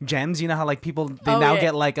like gems. You know how like people they Oh, now yeah.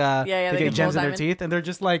 get like yeah, they they get get gems in little their diamond. teeth, and they're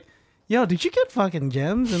just like, yo, did you get fucking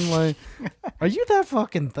gems? And like, are you that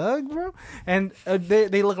fucking thug, bro? And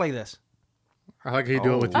they look like this. I like how you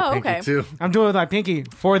do it with your Oh, pinky okay. too. I'm doing it with my pinky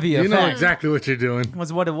for the You effect. know exactly what you're doing.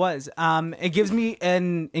 Was what it was. It gives me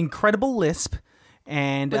an incredible lisp,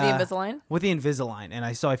 and With the Invisalign? With the Invisalign, and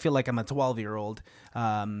I feel like I'm a 12-year-old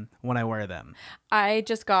when I wear them. I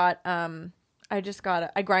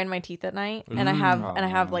grind my teeth at night, and I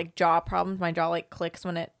have like jaw problems. My jaw like clicks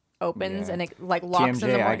when it opens, Yeah. and it like locks in the TMJ,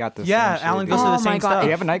 morning. I got the Yeah, same shit. Alan goes Oh to the my same God. stuff. Do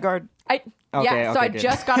you have a night guard? Okay, so I good.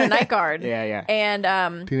 just got a night guard. Yeah.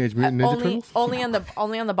 And Teenage Mutant Ninja Turtles? only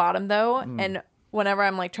on the bottom though. And whenever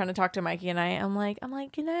I'm like trying to talk to Mikey and I'm like,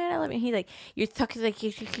 good night, I love you. He's like, you're talking like,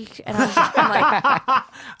 and I'm like,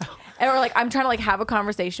 and we're like, I'm trying to like have a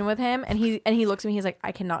conversation with him, and he looks at me, he's like,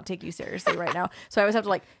 I cannot take you seriously right now. So I always have to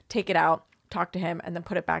like take it out, talk to him, and then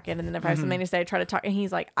put it back in, and then if I have something to say, I try to talk, and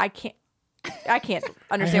he's like, I can't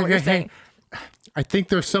understand what you're saying. I think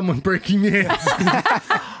there's someone breaking in.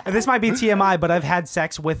 This might be TMI, but I've had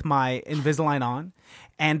sex with my Invisalign on,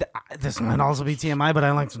 and this might also be TMI, but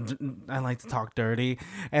I like to talk dirty,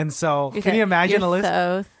 and so can you imagine, You're Alyssa?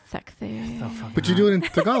 so sexy. But you do it in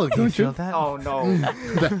Tagalog, don't Feel you? that? Oh no,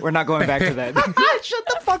 we're not going back to that. Shut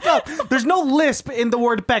the fuck up. There's no lisp in the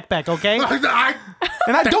word peck, okay?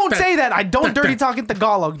 And I don't say that. I don't dirty talk in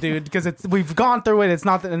Tagalog, dude, because we've gone through it. It's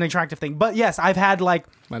not an attractive thing. But yes, I've had like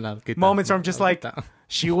moments where I'm just like,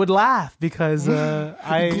 she would laugh because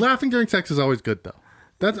Laughing during sex is always good though.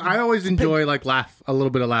 I always enjoy like a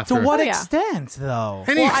little bit of laughter. To what Oh, yeah. extent, though?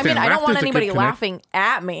 Any Well, I extent, mean, I don't want laughter's a good anybody connect. laughing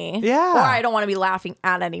at me. Yeah. Or I don't want to be laughing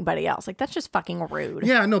at anybody else. Like, that's just fucking rude.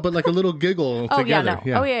 Yeah, no, but like a little giggle Oh, together.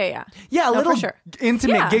 yeah, no. Oh, yeah. Yeah, a No, little for sure.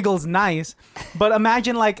 intimate Yeah. giggle's nice, but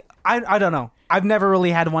imagine like I don't know. I've never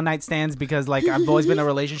really had one night stands because like I've always been a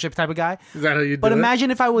relationship type of guy. Is that how you do But it?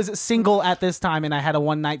 imagine if I was single at this time and I had a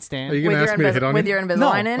one night stand. Are you gonna ask me to hit on with you? your No,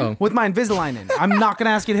 Invisalign in? Oh. with my Invisalign in. I'm not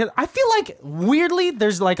gonna ask you to hit. I feel like weirdly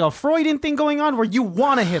there's like a Freudian thing going on where you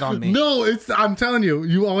want to hit on me. No, I'm telling you,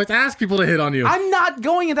 you always ask people to hit on you. I'm not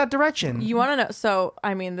going in that direction. You want to know? So,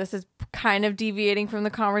 I mean, this is kind of deviating from the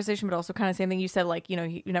conversation, but also kind of same thing. You said, like, you know,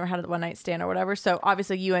 you never had a one night stand or whatever. So,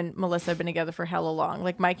 obviously, you and Melissa have been together for hella long.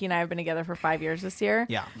 Like, Mikey and I have been together for 5 years this year.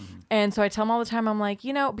 Yeah. And so I tell him all the time, I'm like,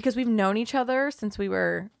 you know, because we've known each other since we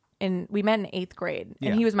met in 8th grade. Yeah.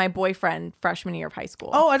 And he was my boyfriend freshman year of high school.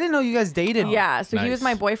 Oh, I didn't know you guys dated. Yeah, so he was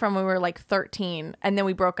Nice. my boyfriend when we were like 13, and then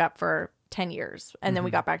we broke up for 10 years, and then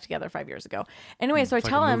we got back together 5 years ago. Anyway, so I like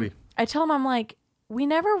tell a him, movie. I'm like, we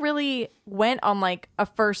never really went on like a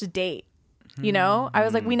first date, you know? I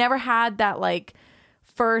was like, we never had that like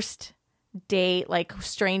first date, like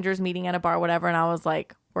strangers meeting at a bar, whatever. And I was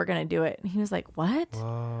like, we're gonna do it. And he was like, what?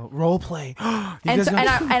 Role play. And so,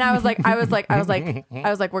 I was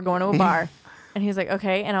like, we're going to a bar, and he's like,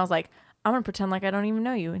 okay. And I was like, I'm gonna pretend like I don't even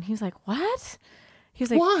know you. And he's like, what? He's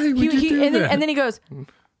like, Why would you do and that? then he goes,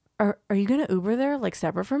 are you gonna Uber there like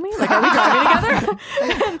separate from me? Like, are we driving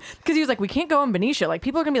together? Because he was like, we can't go in Benicia. Like,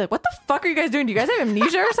 people are gonna be like, what the fuck are you guys doing? Do you guys have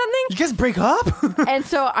amnesia or something? You guys break up? And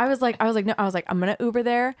so I was like, no. I was like, I'm gonna Uber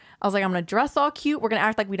there. I was like, I'm gonna dress all cute. We're gonna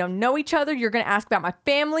act like we don't know each other. You're gonna ask about my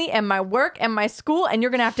family and my work and my school, and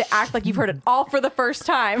you're gonna have to act like you've heard it all for the first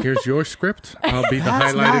time. Here's your script. I'll be the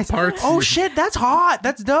That's highlighted nice. parts. Oh shit, that's hot.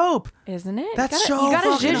 That's dope. Isn't it? That's you so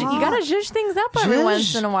gotta fucking zhuzh, hot. you gotta zhuzh things up every Zhuzh.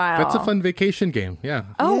 once in a while. That's a fun vacation game. Yeah.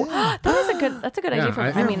 Oh, that's a good idea for.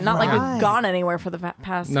 I mean, not like right. we've gone anywhere for the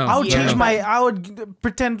past. No. I would Yeah. change I would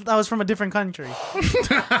pretend I was from a different country.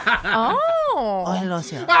 Oh. hello,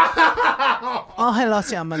 sir. Oh, hello,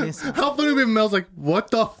 sir, Melissa. How funny would be if Mel's like, what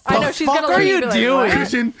the fuck? I know she's fuck gonna are leave, you be like,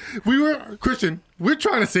 doing? what? Christian, we're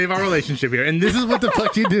trying to save our relationship here, and this is what the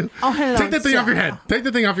fuck you do. Oh, hello, Take that thing off your sir. head. Take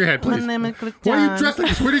the thing off your head, please. My name is Why are you dressed like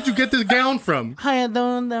this? Where did you get this gown from?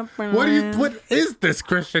 What is this,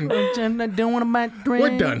 Christian? We're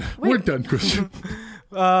done. We're done, Christian.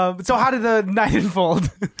 So how did the night unfold?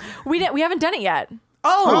 We haven't done it yet.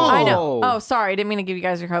 Oh, I know. Oh, sorry. I didn't mean to give you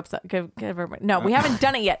guys your hopes up. Give everybody. No, we haven't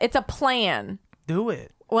done it yet. It's a plan. do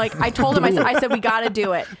it. Like I told him, I said we got to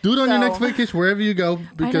do it. Do it on your So- next vacation, wherever you go,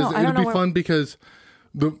 because I it'll don't be know fun. Because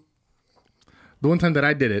the one time that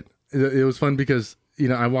I did it, it was fun because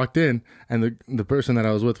I walked in and the person that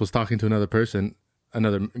I was with was talking to another person,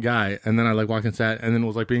 another guy, and then I like walked and sat, and then it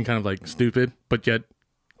was like being kind of like stupid, but yet.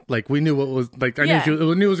 Like we knew what was like. I Yeah.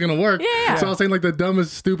 knew it was gonna work. Yeah. So I was saying like the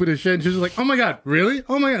dumbest, stupidest shit. And she was like, "Oh my god, really?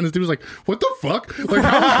 Oh my god!" And this dude was like, "What the fuck? Like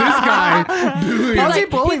how is this guy doing?" How's he Like,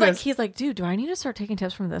 pulling this? he's like, dude, do I need to start taking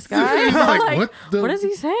tips from this guy? He's like, what the- what is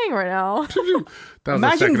he saying right now? That was the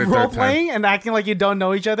Imagine second or role third time. playing and acting like you don't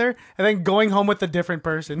know each other, and then going home with a different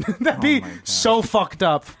person. That'd be so fucked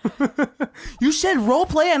up. You said role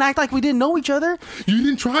play and act like we didn't know each other. You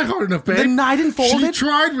didn't try hard enough, babe. The night unfolded. She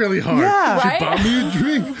tried really hard. Yeah. She Right? bought me a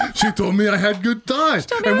drink. She told me I had good times.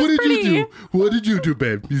 told me And I what was did you pretty. do? What did you do,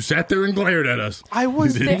 babe? You sat there and glared at us. I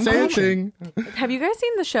was You didn't say a impatient. thing. Have you guys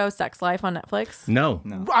seen the show Sex Life on Netflix? No.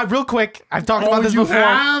 Real quick, I've talked about this you before.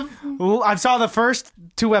 have? Well, I saw the first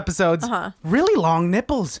 2 episodes. Uh-huh. Really long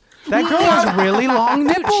nipples. That girl has really long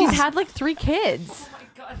Dude, nipples. she's had like 3 kids.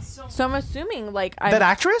 So I'm assuming like that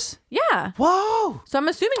actress? yeah. Whoa. So I'm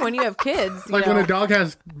assuming when you have kids, you Like know, when a dog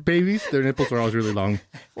has babies, their nipples are always really long.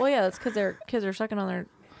 well, yeah, that's because their kids are sucking on their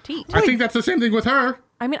teeth. I think that's the same thing with her.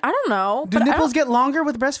 I mean, I don't know. Do but I nipples don't- get longer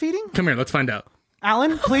with breastfeeding? Come here, let's find out.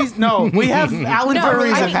 Alan, please. No, we have Alan No, for a I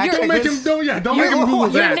reason. mean, you're- Don't make him. Don't make him Google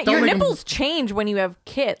that. Don't your make him- nipples change when you have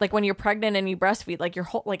kids. Like when you're pregnant and you breastfeed, like your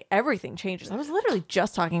whole everything changes. I was literally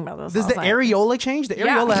just talking about this. Does the last night. areola change? The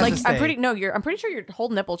Yeah, areola has like to stay. I'm pretty sure your whole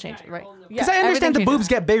nipple changes, right? Because I understand the everything boobs changes.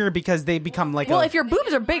 get bigger because they become like Well, a... if your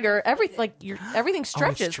boobs are bigger, everything Oh, it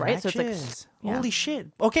stretches, right? So it's like stretches. yeah. Holy shit.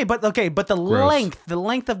 Okay, but the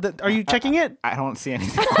length of the... Are you checking it? I don't see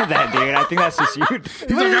anything of that, dude. I think that's just you.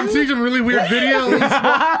 He's like, I'm seeing some really weird videos,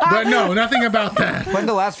 but no, nothing about that. But in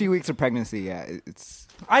the last few weeks of pregnancy, yeah, it's.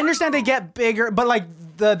 I understand they get bigger, but like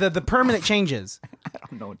the permanent changes. I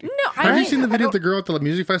don't know, dude. No, I Have you mean, seen the video of the girl at the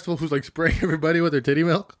music festival who's like spraying everybody with her titty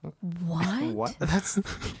milk? what? What? That's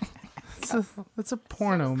a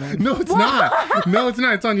porno, man. No, it's not. No, it's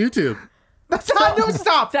not. It's on YouTube. That's not. No,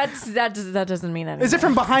 stop. That doesn't mean anything. Is it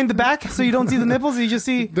from behind the back so you don't see the nipples? You just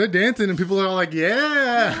see... They're dancing and people are all like,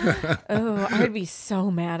 yeah. Oh, I would be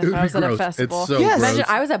so mad It if would I was be at a gross. festival. It's so Yes. gross. Imagine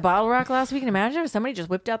I was at Bottle Rock last week, and imagine if somebody just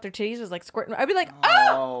whipped out their titties, was like squirting. I'd be like,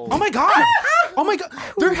 oh, Oh my god! Oh my god!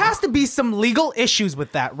 There has to be some legal issues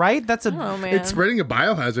with that, right? That's a... oh man. It's spreading a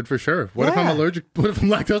biohazard for sure. What if I'm Yeah. allergic? What if I'm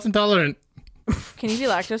lactose intolerant? Can you be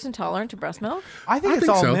lactose intolerant to breast milk? I think it's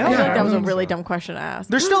think all so. milk. I feel Yeah. like that was a think really dumb question to ask.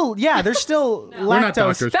 There's still We're not lactose.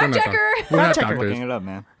 doctors. We're Fact not checker. doctors. We're not Fact checker. doctors. Looking it up,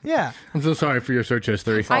 man. Yeah. I'm so sorry for your search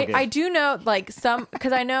history. all good. I do know like some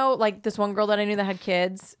because I know like this one girl that I knew that had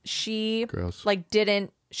kids. She Gross. like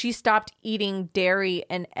she stopped eating dairy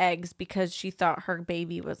and eggs because she thought her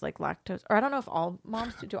baby was like lactose. Or I don't know if all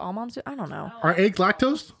moms do all moms do. I don't know. Are eggs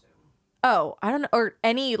lactose? Oh, I don't know. Or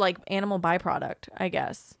any like animal byproduct, I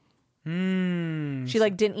guess. She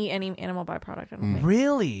like didn't eat any animal byproduct. I don't think.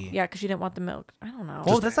 Really? Yeah, because she didn't want the milk. I don't know.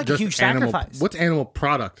 Oh, that's like a Just huge animal, sacrifice. What's animal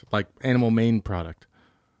product? Like animal main product?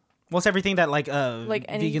 What's everything that like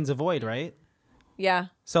any- vegans avoid, right? Yeah.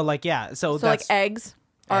 So like yeah, so So like that's eggs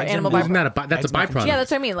are Eggs and animal milk. Isn't byproduct. that that's Eggs, a milk, and byproduct? Yeah,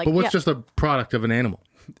 that's what I mean. Like, but what's yeah. just a product of an animal?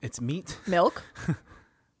 it's meat. Milk?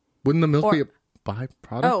 Wouldn't the milk Or- be a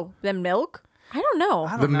byproduct? Oh, then milk? I don't know.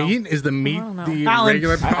 the meat is the meat don't know. the Alan.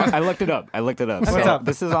 regular product. I looked it up. What's So up?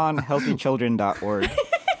 this is on healthychildren.org.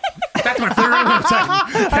 That's my favorite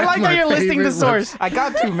website. I like that you're listing the source. I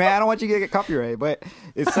got to, man. I don't want you to get copyright, but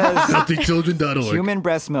it says HealthyChildren.org. human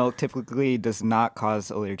breast milk typically does not cause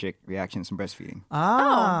allergic reactions from breastfeeding.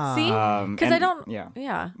 Oh, see? Because I and- don't. Yeah.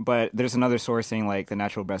 Yeah. But there's another source saying like the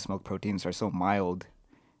natural breast milk proteins are so mild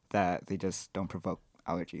that they just don't provoke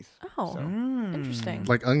allergies. Oh, interesting.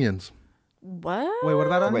 Like onions. What? Wait, what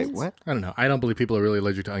about Wait, onions? what? I don't know. I don't believe people are really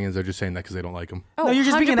allergic to onions. They're just saying that because they don't like them. Oh, No, you're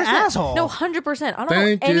just being an 100%. asshole. No, 100%. I don't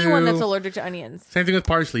Thank know anyone you. that's allergic to onions. Same thing with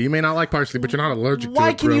parsley. You may not like parsley, but you're not allergic to Why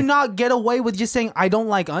it, can bro. you not get away with just saying I don't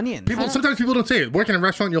like onions? Sometimes people don't say it. Work in a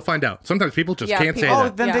restaurant, you'll find out. Sometimes people just Yeah, can't say people- Oh,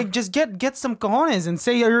 that. then Yeah. they just get some cojones and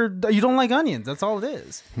say you don't like onions. That's all it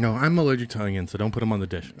is. No, I'm allergic to onions, so don't put them on the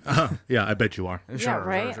dish. Yeah, I bet you are. Yeah,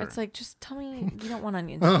 right? It's like, just tell me you don't want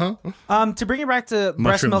onions. To bring it back to breast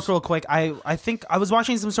Mushrooms. milk real quick, I think I was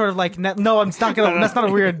watching some sort of like no, I'm not gonna. That's not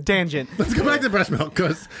a weird tangent. Let's go back to breast milk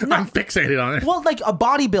because I'm fixated on it. Well, like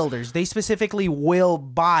bodybuilders, they specifically will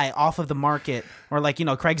buy off of the market or like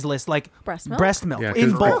Craigslist like Breast milk? Yeah,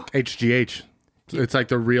 in 'cause bulk. HGH. It's like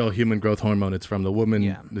the real human growth hormone. It's from the woman.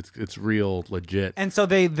 Yeah. It's real legit. And so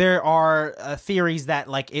there are theories that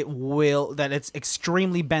like it's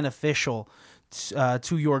extremely beneficial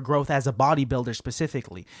to your growth as a bodybuilder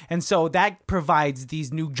specifically. And so that provides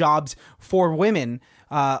these new jobs for women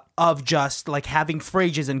of just like having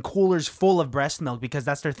fridges and coolers full of breast milk because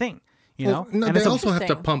that's their thing. You know? No, And they it's also have to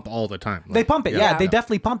Interesting. pump all the time. they pump it. Yeah, they Yeah.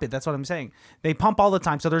 definitely pump it. That's what I'm saying. They pump all the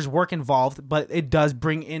time. So there's work involved, but it does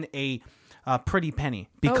bring in a pretty penny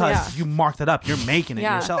because yeah. you marked it up. You're making it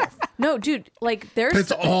Yeah. yourself. No, dude, like there's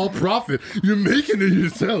It's all profit. You're making it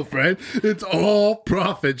yourself, right? It's all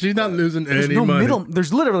profit. She's not losing any money.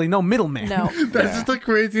 There's literally no middleman. no. That's just the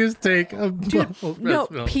craziest take of breast No,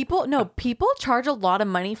 milk. people charge a lot of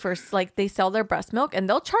money for like they sell their breast milk and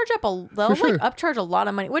they'll sure. upcharge a lot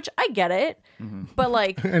of money, which I get it. But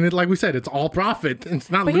like And like we said, it's all profit. It's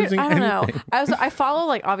not But here, losing I don't anything. know. I follow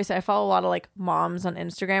like obviously I follow a lot of like moms on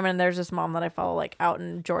Instagram, and there's this mom that I follow like out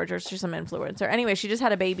in Georgia. She's some influencer. Anyway, she just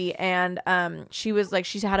had a baby, and she was like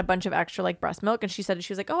she had a bunch of extra like breast milk, and she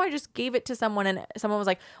was like, oh, I just gave it to someone, and someone was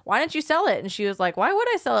like, why didn't you sell it? And she was like, why would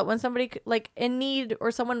I sell it when somebody like in need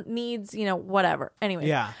or someone needs whatever. Anyway,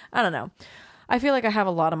 Yeah. I don't know. I feel like I have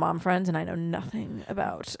a lot of mom friends, and I know nothing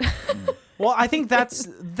about. Well, I think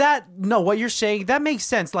what you're saying, that makes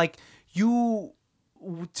sense. Like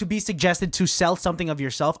to be suggested to sell something of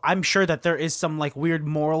yourself, I'm sure that there is some like weird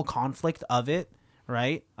moral conflict of it,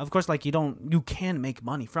 right? Of course, like you can make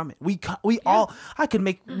money from it. We could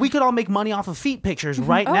all make money off of feet pictures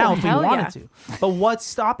right Oh, now if we hell wanted yeah. to. But what's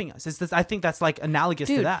stopping us? I think that's like analogous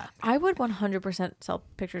to Dude, that. I would 100% sell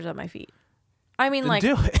pictures of my feet. I mean, like,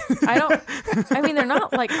 Do it. I don't. I mean, they're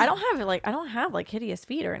not like I don't have like hideous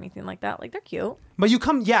feet or anything like that. Like they're cute. But you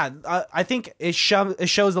come, I think it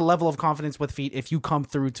shows the level of confidence with feet if you come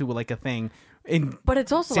through to like a thing in. But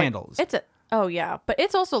it's also Sandals. Like, but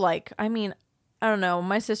it's also like I mean, I don't know.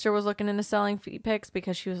 My sister was looking into selling feet pics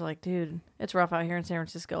because she was like, dude, it's rough out here in San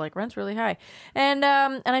Francisco. Like rent's really high, and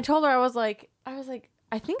I told her I was like,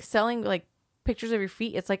 I think selling like pictures of your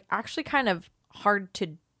feet, it's like actually kind of hard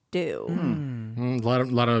to do. A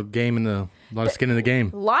lot of game in the, lot of skin in the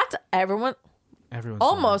game. Everyone's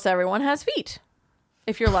Almost everyone has feet.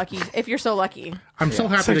 If you're lucky, if you're so lucky. I'm so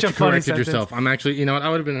happy Such that a you funny corrected sentence. yourself. I'm actually, you know what? I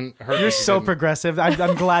would have been hurt. You're if you so didn't. progressive.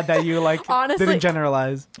 I'm glad that you like Honestly- didn't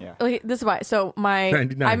generalize. Like, this is why. So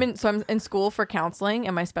 99. I'm in school for counseling,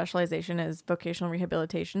 and my specialization is vocational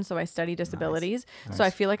rehabilitation. So I study disabilities. So I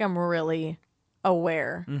feel like I'm really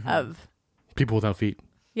aware of. People without feet.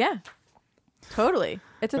 Yeah, totally.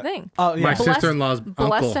 It's a thing. Oh yeah. My Blessed- sister-in-law's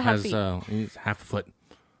blessed uncle to have has feet. he's half a foot.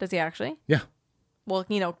 Does he actually? Yeah, Well,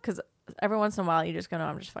 because every once in a while you just go, no,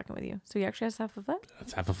 I'm just fucking with you. So he actually has half a foot.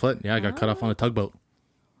 that's half a foot. Yeah, I got cut off on a tugboat.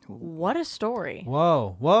 What a story!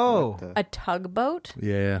 Whoa. A tugboat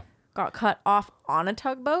Yeah, got cut off on a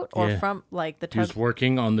tugboat, or Yeah. from like the he was tug.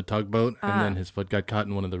 working on the tugboat, and then his foot got caught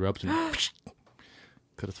in one of the ropes, and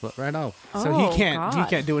cut his foot right off. So Oh, he can't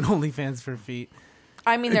God. do an OnlyFans for feet.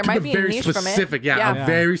 I mean, there It might could be a very niche specific, from it. a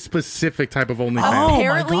very specific type of OnlyFans. Oh, my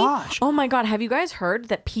Apparently, gosh. oh my god, have you guys heard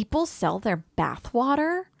that people sell their bath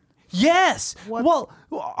water? Yes. Well,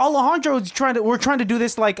 Alejandro's we're trying to do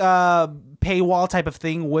this like paywall type of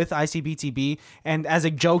thing with ICBTB, and as a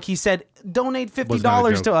joke, he said donate Was not a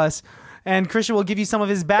 $50 joke. to us, and Christian will give you some of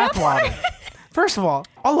his bath water. First of all,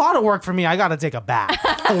 A lot of work for me. I gotta take a bath.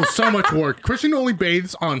 Oh, so much work. Christian only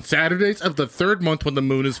bathes on Saturdays of the third month when the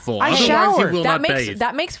moon is full. I Otherwise, shower. he will not bathe.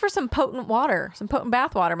 That makes for some potent water, some potent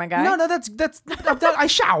bath water, my guy. No, that's I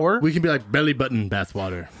shower. We can be like belly button bath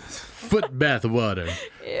water, foot bath water,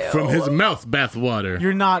 from his mouth bath water.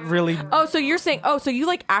 You're not really. Oh, so you're saying? Oh, so you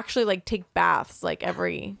like actually like take baths like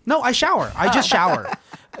every? No, I shower. I just shower.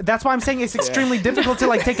 That's why I'm saying it's extremely difficult to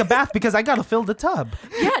like take a bath because I gotta fill the tub.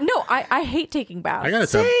 Yeah, no, I hate taking baths. I got a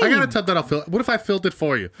tub. I got a tub that I'll fill. What if I filled it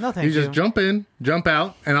for you? No, thank you. just you. jump in, jump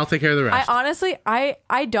out, and I'll take care of the I rest. honestly,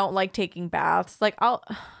 I don't like taking baths. Like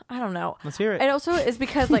I don't know. Let's hear it. It also is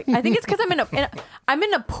because like I think it's because I'm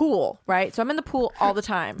in a pool, right? So I'm in the pool all the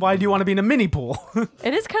time. Why do you want to be in a mini pool?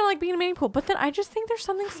 It is kind of like being in a mini pool, but then I just think there's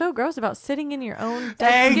something so gross about sitting in your own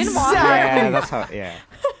dead skin water. Exactly. Yeah, that's how. Yeah.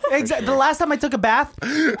 Exactly. The last time I took a bath,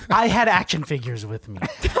 I had action figures with me.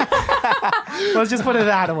 Let's just put it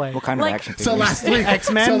that way. What kind of Like- action? So figures? last week,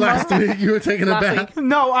 X-Men? So last week you were taking a Last bath.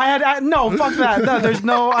 No, no, fuck that. No, there's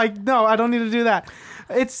no, I don't need to do that.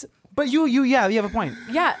 But you, yeah, you have a point.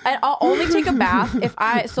 Yeah, and I'll only take a bath if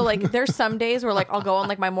so like there's some days where like I'll go on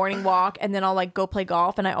like my morning walk and then I'll like go play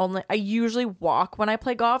golf and I usually walk when I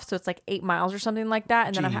play golf, so it's like 8 miles or something like that,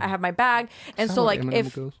 and then I have my bag, and so like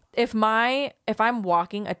if I'm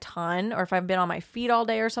walking a ton or if I've been on my feet all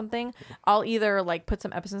day or something, I'll either like put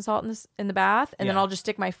some Epsom salt in the bath and then I'll just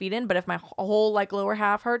stick my feet in, but if my whole like lower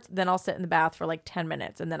half hurts, then I'll sit in the bath for like 10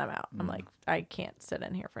 minutes and then I'm out. I'm like, I can't sit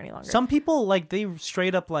in here for any longer. Some people like they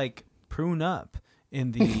straight up like prune up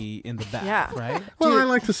in the bath, Yeah. right? Well, I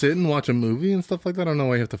like to sit and watch a movie and stuff like that. I don't know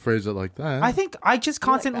why you have to phrase it like that. I think I just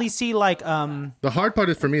constantly see like the hard part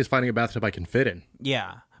is for me is finding a bathtub I can fit in.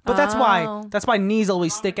 yeah. But that's why knees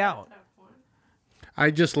always stick out. I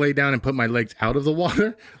just lay down and put my legs out of the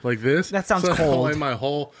water like this. That sounds so cold. In my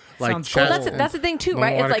whole like Sounds chest. cold. Well, that's the thing too, My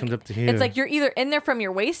right? water It's comes up like to here. it's like you're either in there from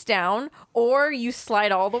your waist down, or you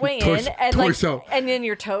slide all the way in, Torso- and torso. like, and then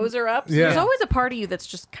your toes are up. So Yeah. there's always a part of you that's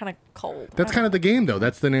just kind of cold. That's kind of the game, though.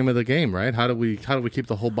 That's the name of the game, right? How do we keep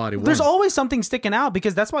the whole body warm? There's always something sticking out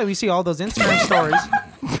because that's why we see all those Instagram stories.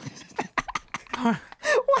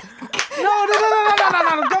 No,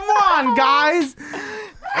 come on, guys.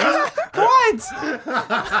 What?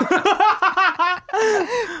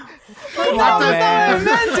 Come That's on, not man. what I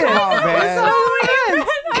meant it. Come on, man. That's not what I meant.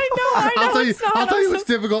 I know. I'll tell you. it's not I'll tell you awesome. what's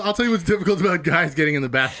difficult. I'll tell you what's difficult about guys getting in the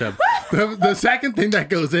bathtub. The second thing that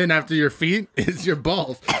goes in after your feet is your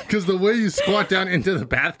balls, because the way you squat down into the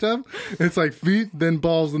bathtub, it's like feet, then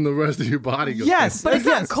balls, and the rest of your body goes. Yes, But it's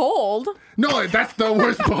yes. not cold. No, that's the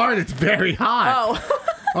worst part. It's very hot. Oh,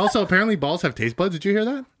 Also, apparently, balls have taste buds. Did you hear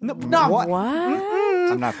that? No, What? what?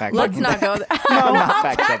 I'm not fact Let's checking not that. go there. I'm not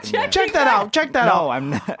fact checking that. check that out. Check that out. No, I'm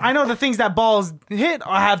not. I know the things that balls hit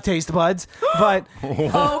have taste buds, but come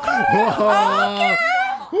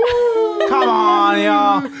on,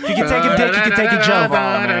 y'all. If you can take a dick, you can take a joke.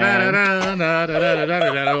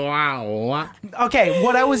 Okay,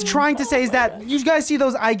 what I was trying to say is that you guys see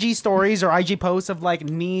those IG stories or IG posts of like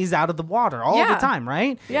knees out of the water all the Yeah. time,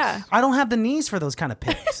 right? Yeah. I don't have the knees for those kind of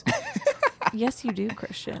pics. Yes, you do,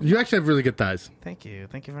 Christian. You actually have really good thighs. Thank you.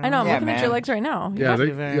 Thank you very I know. I'm much. Yeah, looking at man. your legs right now. Yeah, Thank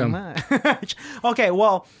you very much. Okay,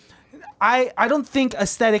 well, I don't think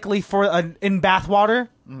aesthetically for in bath water,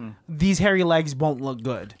 these hairy legs won't look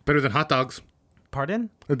good. Better than hot dogs. Pardon?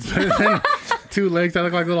 It's better than two legs that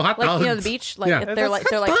look like little hot Like dogs. you know the beach, like Yeah. if they're like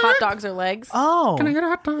hot dogs or legs. Oh. Can I get a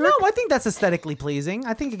hot dog? No, I think that's aesthetically pleasing.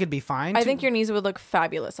 I think it could be fine. I think your knees would look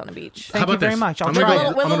fabulous on a beach. Thank How you about very this? much. I'll I'm gonna try go-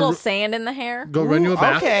 it. With a I'm gonna little sand in the hair. Go run you a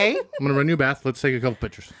bath. Okay. I'm gonna run you a bath. Let's take a couple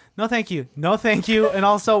pictures. No, thank you. No, thank you. And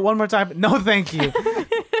also, one more time, no, thank you.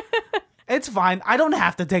 It's fine. I don't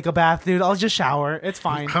have to take a bath, dude. I'll just shower. It's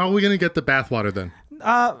fine. How are we gonna get the bath water then?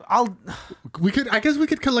 I'll. I guess we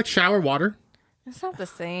could collect shower water. It's not the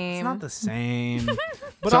same. It's not the same.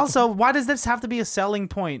 But So- also, why does this have to be a selling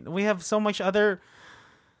point? We have so much other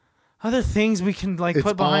things we can like It's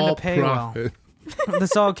put behind all a paywall. profit.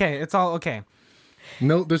 It's all okay. It's all okay.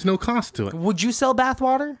 No, there's no cost to it. Would you sell bath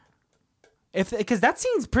water? Because that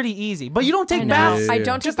seems pretty easy, but you don't take I know. baths. I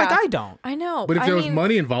don't just take like baths. I don't. I know. But if I there was mean,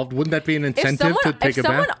 money involved, wouldn't that be an if incentive to take a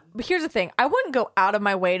bath? But here's the thing, I wouldn't go out of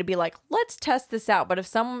my way to be like, let's test this out. But if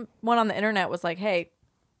someone on the internet was like, hey,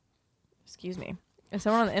 excuse me, if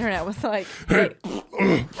someone on the internet was like, hey,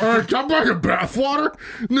 Can I buy your bath water,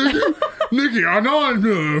 Nikki? Nikki, I know I'm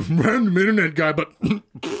a random internet guy, but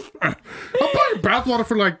I'll buy your bath water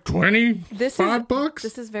for like $25.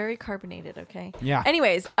 This is very carbonated, okay? Yeah.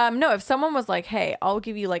 Anyways, no, if someone was like, hey, I'll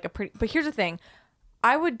give you like a pretty, but here's the thing,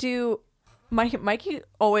 I would do. Mikey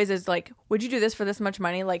always is like, would you do this for this much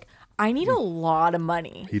money? Like, I need a lot of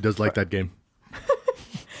money. He does like that game.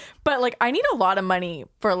 But like, I need a lot of money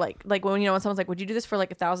for like when when someone's like, "Would you do this for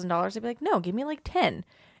like $1,000?" I'd be like, "No, give me like 10."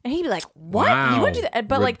 And he'd be like, "What? Wow. You would do that?"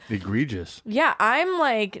 But like, egregious. yeah, I'm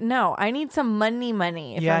like, no, I need some money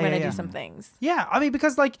if I'm gonna do some things. Yeah, I mean,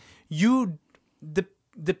 because like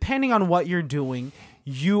depending on what you're doing,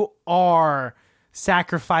 you are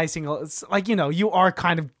sacrificing, like, you are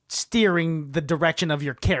kind of steering the direction of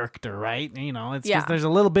your character, right? It's just, there's a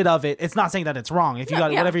little bit of it. It's not saying that it's wrong. If you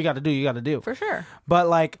got whatever you got to do, you got to do For sure. But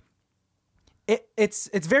like, it's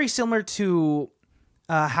very similar to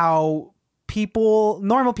how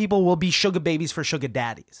normal people will be sugar babies for sugar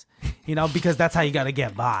daddies, because that's how you got to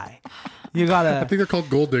get by. You gotta. I think they're called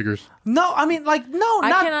gold diggers. No, I mean, like, no, I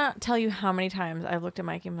not. cannot tell you how many times I've looked at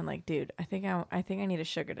Mikey and been like, "Dude, I think I need a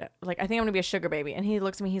sugar like, I think I'm gonna be a sugar baby." And he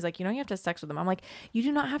looks at me, he's like, "You have to have sex with them." I'm like, "You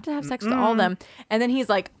do not have to have sex with all of them." And then he's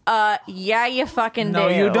like, yeah, you fucking No,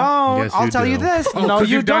 do." you don't. Yes, I'll you tell do. you this. Oh, No, 'cause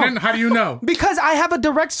you you've done don't. it? How do you know? Because I have a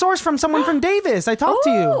direct source from someone from Davis. I talked to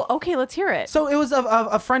you. Oh, okay, let's hear it. So it was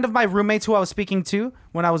a friend of my roommates who I was speaking to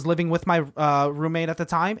when I was living with my roommate at the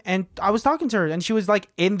time, and I was talking to her, and she was like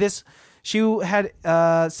she had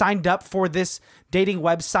signed up for this dating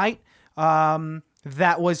website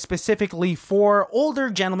that was specifically for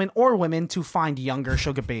older gentlemen or women to find younger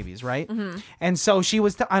sugar babies, right? Mm-hmm. And so she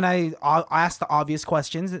was, and I asked the obvious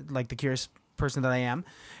questions, like the curious person that I am,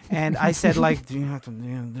 and I said, like, "Do you have to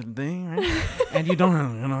do the thing, right?" And you don't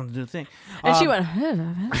have to do the thing. And she went,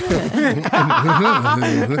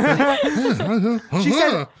 She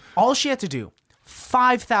said all she had to do,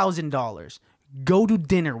 $5,000, go to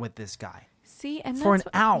dinner with this guy. "See, and For that's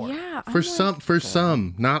an hour. Yeah, I'm For like,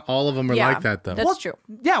 some, not all of them are yeah, like that though. That's true.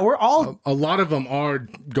 Yeah, we're all. A lot of them are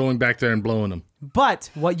going back there and blowing them. But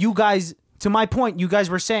what you guys, to my point, you guys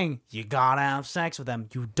were saying you gotta have sex with them.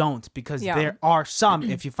 You don't, because Yeah. there are some,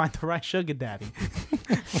 if you find the right sugar daddy,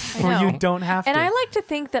 I where you know. don't have And to. I like to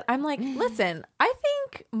think that I'm like, listen, I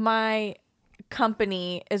think my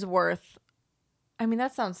company is worth. I mean,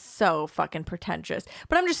 that sounds so fucking pretentious,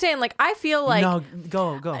 but I'm just saying, like, I feel like no,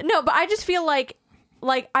 go. no, but I just feel like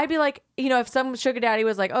I'd be like, if some sugar daddy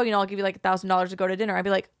was like, "Oh, I'll give you like $1,000 to go to dinner," I'd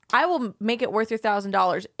be like, I will make it worth your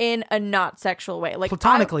 $1,000 in a not sexual way, like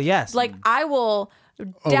Platonically, yes. Like I will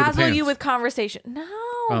dazzle you pants. with conversation. No,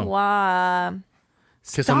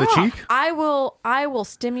 Kiss on the stop. cheek? I will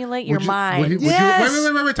stimulate your mind. Would you,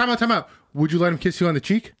 Yes! wait, time out. Would you let him kiss you on the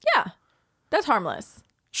cheek? Yeah, that's harmless.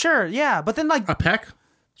 Sure, yeah, but then like A peck?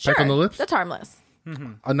 Sure, Peck on the lips? That's harmless.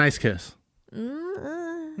 A nice kiss.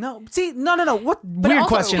 no, see, no. What But weird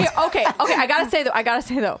also, question? okay. I gotta say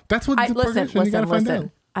though. That's what the progression you gotta find out.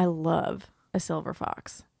 I love a silver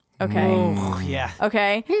fox. Okay. Oh, yeah.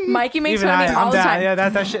 Okay. Mikey makes Even fun of me I'm all the down. time. Yeah,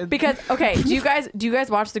 that shit. Because do you guys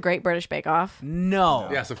watch the Great British Bake Off? No.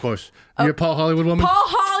 Yes, of course. You're a Paul Hollywood woman? Paul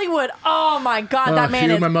Hollywood. Oh my God, that man she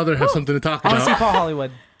is. and my mother have something to talk I want to see about. Paul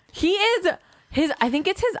Hollywood. He is I think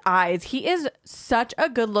it's his eyes. He is such a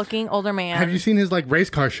good-looking older man. Have you seen his race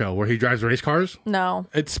car show where he drives race cars? No.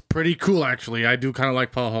 It's pretty cool, actually. I do kind of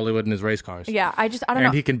like Paul Hollywood and his race cars. Yeah, I don't And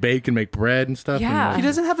know. he can bake and make bread and stuff. Yeah. And, He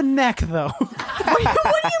doesn't have a neck though. What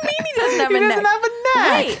do you mean he doesn't have He a doesn't neck? have a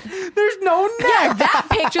neck. Wait. There's no neck. Yeah, that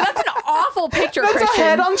picture. That's an awful picture, That's Christian. a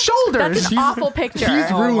head on shoulders. That's an awful picture. He's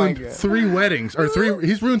Oh ruined 3 weddings or 3.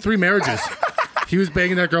 He's ruined 3 marriages. He was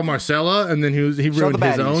banging that girl Marcella, and then he ruined his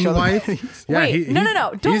baddies, own show the wife. baddies. Yeah, Wait, no.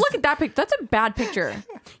 Don't he's- look at that picture. That's a bad picture.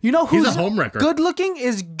 You know He's who's a homewrecker. good looking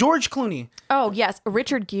is George Clooney. Oh yes,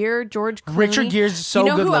 Richard Gere, George Clooney. Richard Gere's so You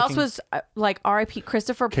know good who looking. else was like R.I.P.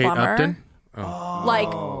 Christopher Kate Plummer? Upton.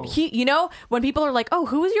 Like he, when people are like, "Oh,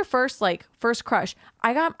 who was your first crush?"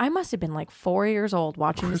 I must have been like 4 years old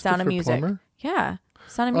watching The Sound of Christopher Music. Plummer? Yeah,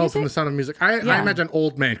 Sound of Oh, Music. from The Sound of Music. I Yeah. imagine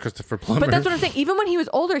old man Christopher Plummer. But that's what I'm saying. Even when he was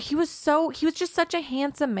older, he was just such a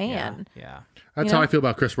handsome man. Yeah. That's you how know? I feel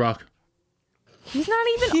about Chris Rock. He's not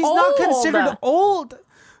even He's old. not considered old.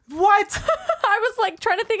 What? I was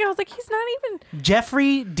trying to think. I was like, he's not even.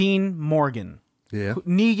 Jeffrey Dean Morgan. Yeah.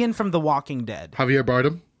 Negan from The Walking Dead. Javier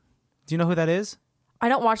Bardem. Do you know who that is? I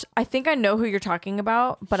don't watch. I think I know who you're talking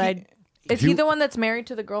about, but is he you- the one that's married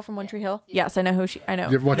to the girl from One Tree Hill? Yes, I know who she. I know.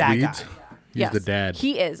 You ever watch That Weeds? guy. He's Yes. the dad.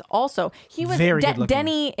 He is also. He was Very good looking.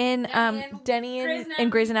 Denny in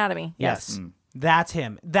Grey's Anatomy. Yes. That's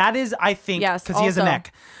him. That is, I think, Yes, because he has a also.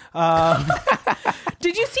 neck.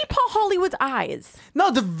 Did you see Paul Hollywood's eyes? No,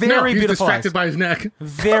 the no, very he's beautiful distracted eyes. by his neck.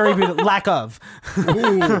 Very beautiful. Lack of.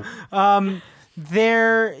 Ooh.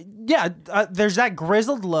 There's that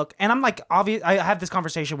grizzled look, and I'm like, obvious. I have this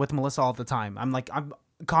conversation with Melissa all the time. I'm like, I'm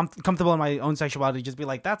comfortable in my own sexuality. Just be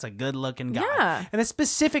like, that's a good looking guy. Yeah. And it's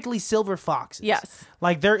specifically silver foxes. Yes.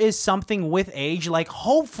 Like there is something with age. Like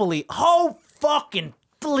hopefully, fucking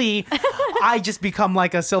instantly I just become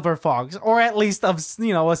like a silver fox, or at least of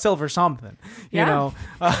a silver something. You Yeah. know,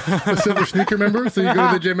 A silver sneaker member, so you go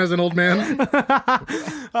to the gym as an old man.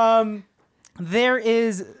 there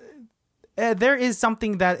is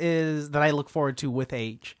something that I look forward to with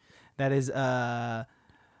age. That is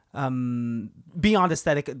beyond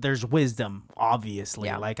aesthetic. There's wisdom, obviously.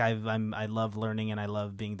 Yeah. Like I love learning and I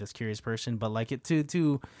love being this curious person. But like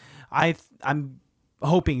I'm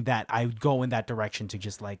hoping that I go in that direction to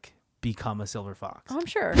just like become a silver fox. Oh, I'm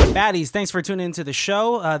sure. Baddies, thanks for tuning into the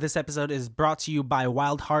show. This episode is brought to you by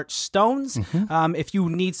Wild Heart Stones. If you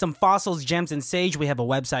need some fossils, gems, and sage, we have a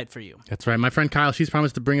website for you. That's right. My friend Kyle, she's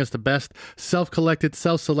promised to bring us the best self-collected,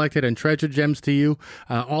 self-selected, and treasured gems to you,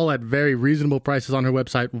 all at very reasonable prices on her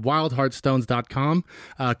website, wildheartstones.com.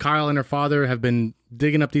 Kyle and her father have been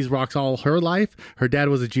digging up these rocks all her life. Her dad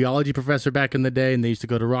was a geology professor back in the day, and they used to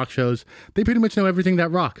go to rock shows. They pretty much know everything that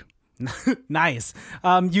rock. Nice.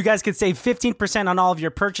 You guys could save 15% on all of your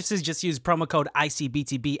purchases. Just use promo code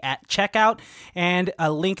ICBTB at checkout. And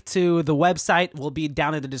a link to the website will be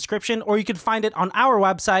down in the description, or you can find it on our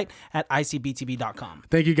website at ICBTB.com.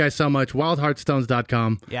 Thank you guys so much.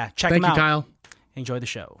 Wildheartstones.com. Yeah, check Thank them you, out. Kyle. Enjoy the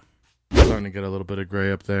show. Starting to get a little bit of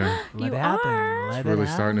gray up there. Let You it happen. are. Let It's it really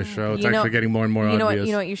happen. starting to show. It's You know- actually getting more and more You know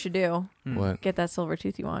obvious. what you should do? What? Get that silver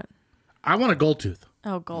tooth you want. I want a gold tooth.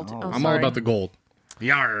 Oh, gold. Oh, I'm all sorry. about the gold.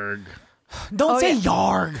 Yarg. Don't Oh, say yeah.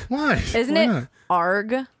 yarg. Why? Isn't Why it not?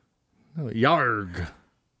 arg? No, yarg.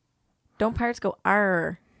 Don't pirates go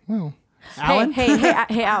ar? Well, Alan?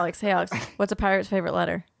 Hey, Alex. What's a pirate's favorite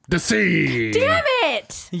letter? the sea. Damn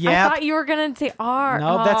it! Yep. I thought you were gonna say R.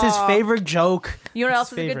 No, that's his Oh. favorite joke. You know what His else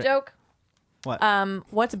is a favorite. good joke? What?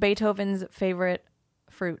 What's Beethoven's favorite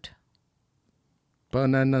fruit?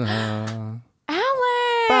 Banana. Alex.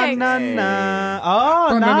 Banana.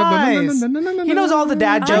 Oh, nice. He knows all the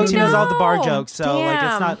dad jokes. He knows all the bar know. jokes. So like, it's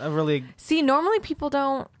Damn. not a really. See, normally people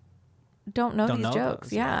don't know Don't these know jokes.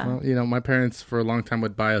 those, Yeah. Well, you know, my parents for a long time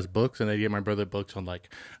would buy us books, and they'd get my brother books on like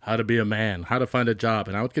how to be a man, how to find a job,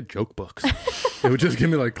 and I would get joke books. They would just give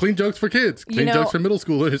me like clean jokes for kids, clean know- jokes for middle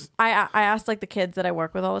schoolers. I asked like the kids that I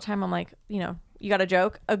work with all the time. I'm like, you got a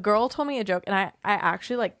joke? A girl told me a joke, and I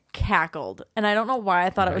actually like cackled, and I don't know why I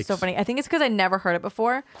thought it was so Yikes. funny. I think it's because I never heard it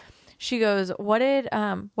before. She goes, "What did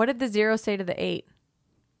the 0 say to the 8?"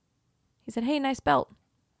 He said, "Hey, nice belt."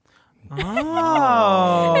 Oh.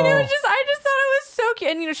 And it was I just thought it was so cute.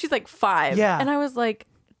 And she's like 5. Yeah. And I was like,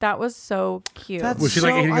 that was so cute. That's- Was she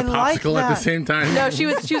like So, eating a I like popsicle at the that. same time? No, she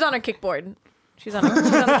was on a kickboard. She's on a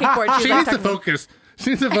kickboard. She was needs to talking- focus. She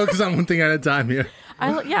needs to focus on one thing at a time here.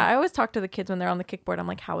 I always talk to the kids when they're on the kickboard. I'm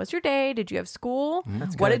like, how was your day? Did you have school?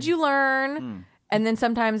 What good. did you learn? And then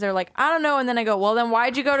sometimes they're like, I don't know. And then I go, well, then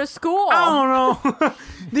why'd you go to school? I don't know.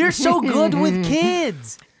 They're so good with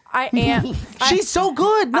kids. I am. She's so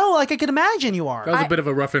good. No, like I could imagine you are. That was a bit of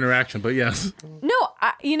a rough interaction, but yes.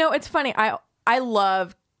 No, it's funny. I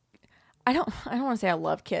love. I don't want to say I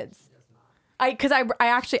love kids. Because I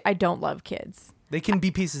actually don't love kids. They can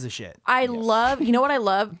be pieces of shit. I love, you know what I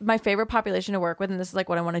love? My favorite population to work with, and this is like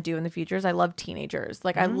what I want to do in the future, is I love teenagers.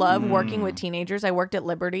 Like I love working with teenagers. I worked at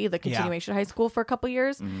Liberty, the continuation high school, for a couple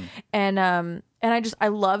years. And I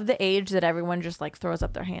love the age that everyone just like throws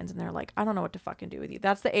up their hands and they're like, I don't know what to fucking do with you.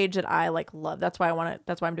 That's the age that I like love. That's why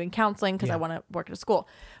I'm doing counseling, because I want to work at a school.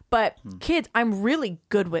 But kids, I'm really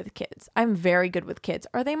good with kids. I'm very good with kids.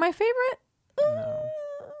 Are they my favorite?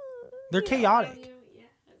 They're chaotic.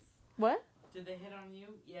 What? Did they hit on you?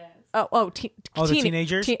 Yes. The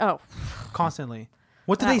teenagers? Constantly.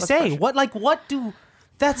 What do That they was say? frustrating. What do?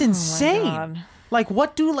 That's insane. God. Like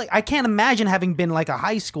what do I can't imagine having been like a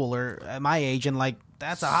high schooler at my age and like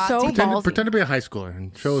that's a hot So teen. ballsy. Pretend to be a high schooler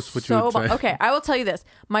and show us what you would say. Okay, I will tell you this.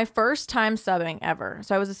 My first time subbing ever.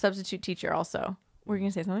 So I was a substitute teacher also. Were you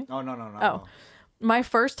going to say something? Oh, no. Oh. My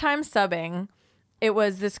first time subbing, it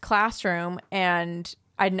was this classroom, and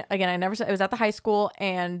it was at the high school,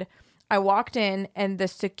 and I walked in, and the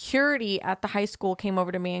security at the high school came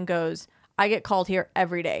over to me and goes, I get called here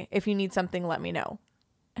every day. If you need something, let me know.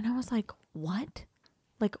 And I was like, what?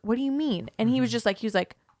 Like, what do you mean? And he was like,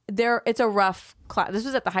 it's a rough class. This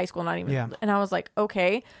was at the high school, not even. Yeah. And I was like,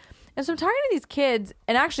 okay. And so I'm talking to these kids,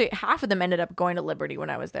 and actually half of them ended up going to Liberty when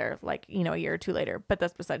I was there, like, a year or two later, but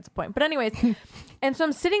that's besides the point. But anyways, and so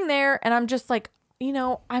I'm sitting there and I'm just like,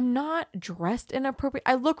 I'm not dressed inappropriate.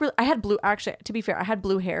 I had blue, actually, to be fair, I had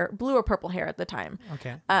blue or purple hair at the time.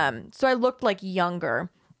 Okay. So I looked like younger.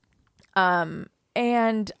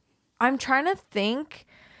 And I'm trying to think,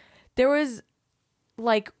 there was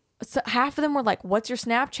like, so half of them were like, what's your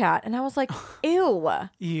Snapchat? And I was like, ew.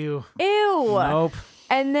 You. Ew. Nope.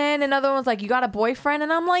 And then another one was like, you got a boyfriend?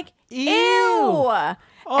 And I'm like, ew. Ew.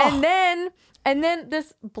 And then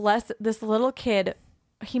this little kid,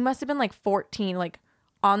 he must have been like 14, like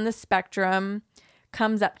on the spectrum,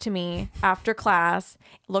 comes up to me after class,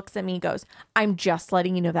 looks at me, goes, "I'm just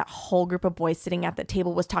letting you know that whole group of boys sitting at the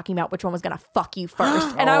table was talking about which one was gonna fuck you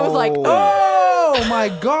first." And I was like, Oh my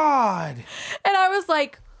God. and I was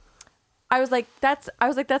like, that's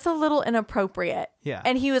a little inappropriate. Yeah.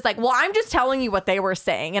 And he was like, "Well, I'm just telling you what they were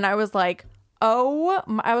saying." And I was like,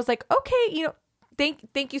 okay,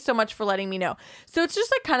 thank you so much for letting me know. So it's just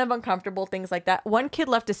like kind of uncomfortable things like that. One kid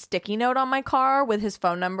left a sticky note on my car with his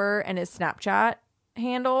phone number and his Snapchat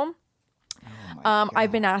handle.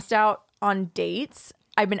 I've been asked out on dates.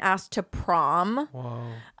 I've been asked to prom.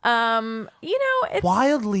 Whoa. It's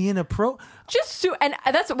Wildly inappropriate. and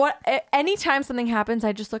that's what, anytime something happens,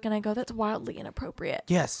 I just look and I go, that's wildly inappropriate.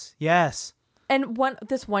 Yes. And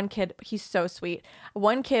this one kid, he's so sweet.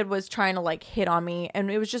 One kid was trying to like hit on me, and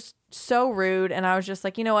it was just so rude. And I was just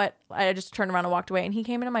like, you know what? I just turned around and walked away. And he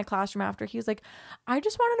came into my classroom after. He was like, "I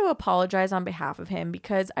just wanted to apologize on behalf of him,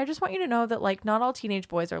 because I just want you to know that like not all teenage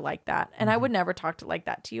boys are like that, and I would never talk to like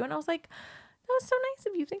that to you." And I was like, "That was so nice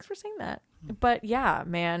of you. Thanks for saying that." But yeah,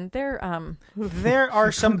 man, there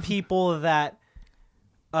are some people that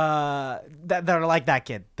that are like that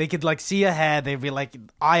kid. They could like see ahead. They'd be like,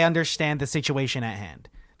 "I understand the situation at hand,"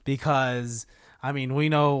 because I mean,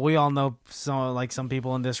 we all know some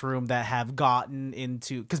people in this room that have gotten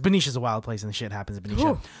into, because Benicia's a wild place and the shit happens at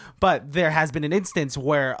Benicia. But there has been an instance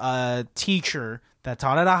where a teacher that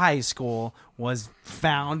taught at a high school was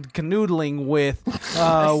found canoodling with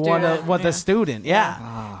a student. Yeah.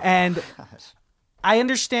 Oh, And I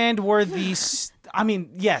understand where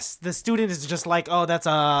yes, the student is just like, "Oh, that's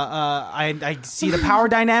I see the power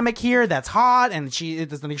dynamic here. That's hot, and she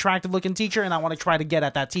is an attractive looking teacher, and I want to try to get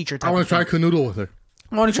at that teacher." I want to try canoodle with her.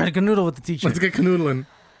 I want to try to canoodle with the teacher. Let's get canoodling.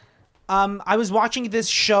 I was watching this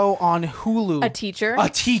show on Hulu. a teacher.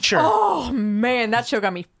 Oh Man, that show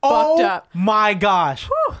got me fucked up. My gosh.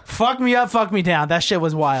 Fuck me up, fuck me down. That shit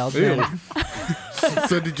was wild. Ew.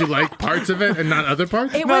 So did you like parts of it and not other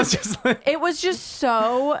parts? It No, was it's just like- it was just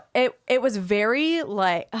so it was very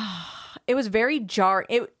like it was very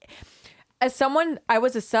jarring. As someone, I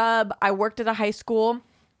was a sub, I worked at a high school,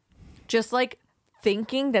 just like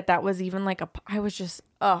thinking that was even like I was just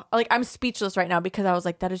like, I'm speechless right now, because I was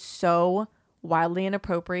like, that is so wildly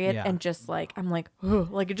inappropriate. Yeah. And just like, I'm like,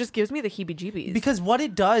 ugh, like it just gives me the heebie-jeebies. Because what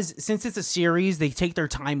it does, since it's a series, they take their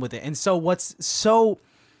time with it. And so what's so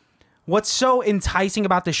enticing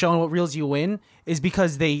about the show and what reels you in is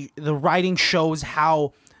because the writing shows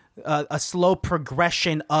how a slow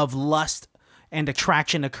progression of lust and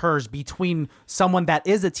attraction occurs between someone that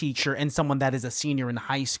is a teacher and someone that is a senior in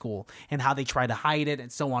high school, and how they try to hide it and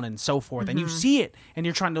so on and so forth. And you see it and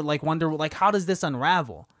you're trying to like wonder, like, how does this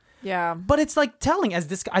unravel? Yeah. But it's like telling, as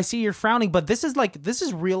this, I see you're frowning, but this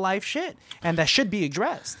is real life shit, and that should be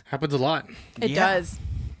addressed. Happens a lot. It does.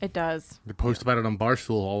 It does. They post about it on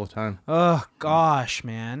Barstool all the time. Oh gosh,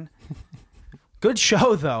 man. Good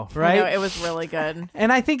show though, right? No, it was really good.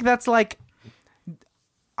 And I think that's like,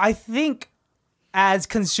 I think as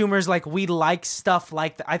consumers, like, we like stuff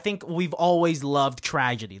like that. I think we've always loved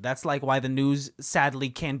tragedy. That's like why the news sadly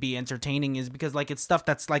can be entertaining, is because like it's stuff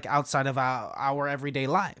that's like outside of our everyday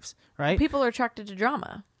lives, right? People are attracted to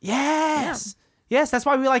drama. Yes. Yes, that's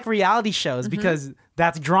why we like reality shows, because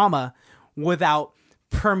that's drama without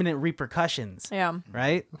permanent repercussions. Yeah.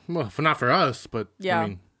 Right? Well, not for us, but Yeah. I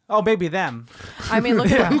mean, Oh, maybe them. I mean,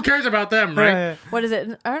 look at who cares about them, right? what is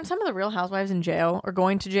it? Aren't some of the Real Housewives in jail or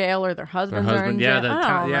going to jail, or their husbands are in yeah, jail?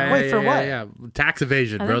 I don't know. Wait, for what? Yeah. Tax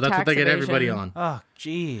evasion, I bro. think That's what tax they get everybody evasion. on. Oh,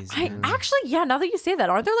 jeez. I actually, yeah. Now that you say that,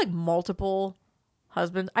 aren't there like multiple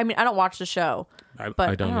husbands? I mean, I don't watch the show, but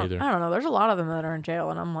I don't either. I don't know. There's a lot of them that are in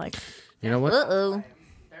jail, and I'm like, You know what? oh.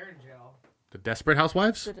 The Desperate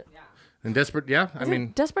Housewives? And Desperate, yeah. I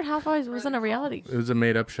mean, Desperate Housewives wasn't a reality. it was a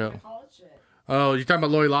made up show. Oh, you're talking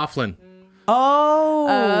about Lori Loughlin Oh.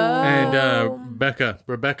 and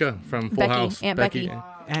Rebecca from Full Becky, House. Aunt Becky. Aunt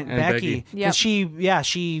And Becky. Yep. 'Cause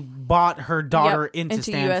she bought her daughter Yep, into into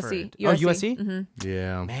Stanford. USC. Oh, USC? Mm-hmm.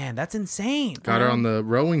 Yeah. Man, that's insane. Got her on the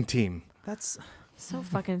rowing team. That's So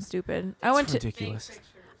fucking stupid. I went to ridiculous.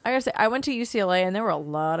 I gotta say, I went to UCLA, and there were a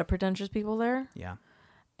lot of pretentious people there. Yeah.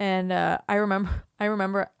 And I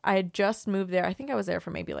remember I had just moved there. I think I was there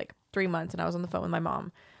for maybe like 3 months, and I was on the phone with my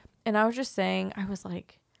mom. And I was just saying, I was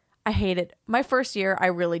like, I hate it. My first year, I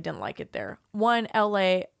really didn't like it there. One,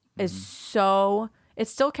 LA is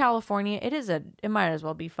it's still California. It might as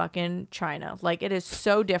well be fucking China. Like, it is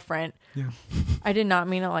so different. Yeah. I did not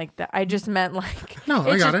mean it like that. I just meant like No,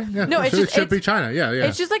 I it's got just- it. Yeah. No, it's it just should be China. Yeah, yeah.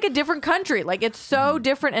 It's just like a different country. Like it's so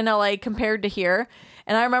different in LA compared to here.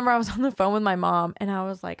 And I remember I was on the phone with my mom and I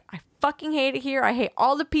was like, I fucking hate it here. I hate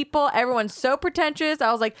all the people. Everyone's so pretentious.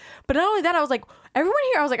 I was like, but not only that, I was like, everyone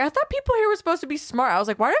here, I was like, I thought people here were supposed to be smart. I was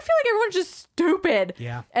like, why do I feel like everyone's just stupid?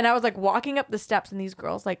 Yeah. And I was like walking up the steps and these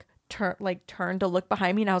girls like turned to look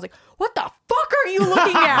behind me and I was like, what the fuck are you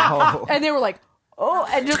looking at? And they were like, oh,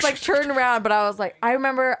 and just like turned around. But I was like, I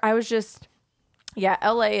remember I was just, yeah,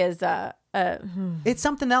 LA is It's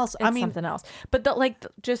something else. it's something else. But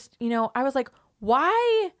just, you know, I was like,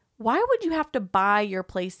 why would you have to buy your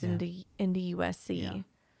place into USC?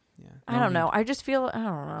 Yeah. I don't know. I just feel, I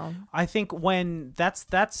don't know. I think when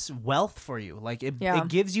that's wealth for you. Like it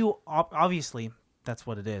gives you obviously that's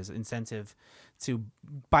what it is, incentive to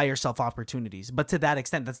buy yourself opportunities. But to that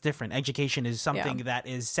extent, that's different. Education is something that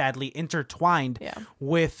is sadly intertwined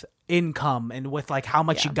with income and with like how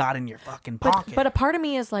much you got in your fucking pocket. But a part of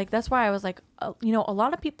me is like, that's why I was like, you know, a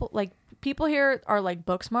lot of people here are like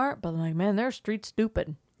book smart, but like, man, they're street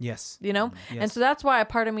stupid, yes. you know? Yes. And so that's why a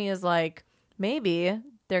part of me is like, maybe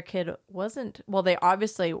their kid wasn't, they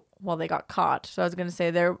got caught. So I was going to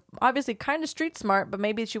say they're obviously kind of street smart, but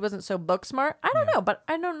maybe she wasn't so book smart. I don't know, but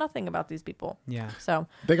I know nothing about these people. Yeah. So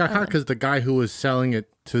They got caught because the guy who was selling it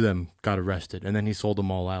to them got arrested, and then he sold them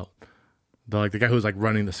all out. The guy who was like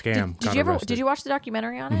running the scam. Did you watch the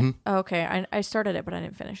documentary on it? Oh, okay, I started it, but I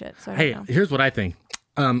didn't finish it. So I Hey, don't know. here's what I think.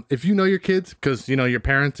 If you know your kids, because you know your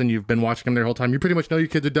parents and you've been watching them their whole time, you pretty much know your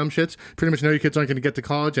kids are dumb shits. Pretty much know your kids aren't going to get to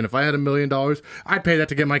college. And if I had $1 million, I'd pay that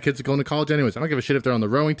to get my kids to go into college anyways. I don't give a shit if they're on the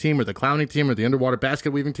rowing team or the clowning team or the underwater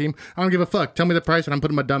basket weaving team. I don't give a fuck. Tell me the price and I'm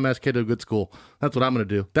putting my dumb ass kid to a good school. That's what I'm going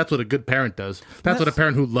to do. That's what a good parent does. That's what a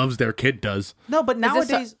parent who loves their kid does. No, but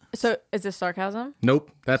nowadays So is this sarcasm?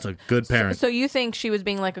 Nope. That's a good parent. So you think she was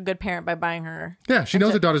being like a good parent by buying her? Yeah, she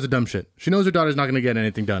knows her daughter's a dumb shit. She knows her daughter's not going to get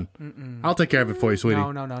anything done. I'll take care of it for you, sweetie.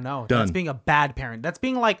 No. Done. That's being a bad parent. That's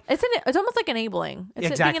being like It's almost like enabling.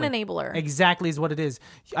 It's being an enabler. Exactly is what it is.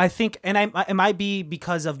 I think, and it might be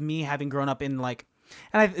because of me having grown up in like,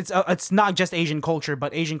 and it's not just Asian culture,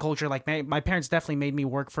 but Asian culture. Like my parents definitely made me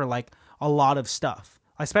work for like a lot of stuff.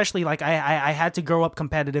 Especially like I had to grow up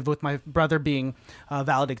competitive with my brother being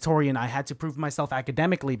valedictorian. I had to prove myself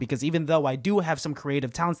academically because even though I do have some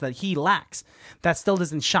creative talents that he lacks, that still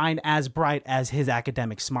doesn't shine as bright as his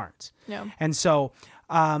academic smarts. Yeah. And so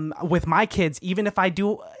with my kids, even if I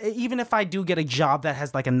do get a job that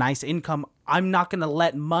has like a nice income, I'm not gonna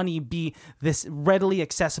let money be this readily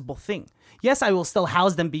accessible thing. Yes, I will still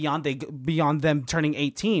house them beyond them turning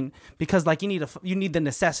 18 because like you need the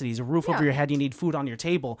necessities, a roof over your head, you need food on your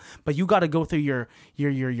table, but you got to go through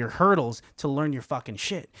your hurdles to learn your fucking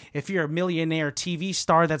shit. If you're a millionaire TV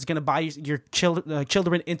star that's gonna buy your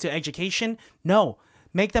children into education, no.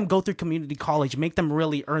 Make them go through community college. Make them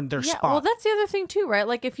really earn their spot. Well, that's the other thing too, right?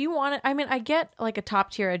 Like if you want it, I mean, I get like a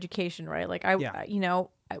top tier education, right? Like you know,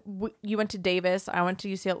 you went to Davis, I went to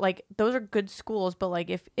UCLA. Like those are good schools, but like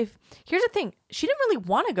if here's the thing, she didn't really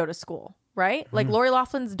want to go to school, right? Like Lori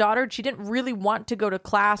Loughlin's daughter, she didn't really want to go to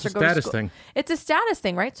class or go to school. Status thing. It's a status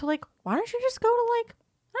thing, right? So like, why don't you just go to like,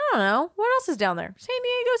 I don't know, what else is down there? San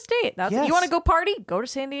Diego State. That's Yes. You want to go party? Go to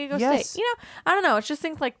San Diego Yes. State. You know, I don't know. It's just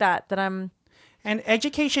things like that I'm. And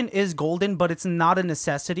education is golden, but it's not a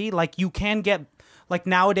necessity. Like you can get, like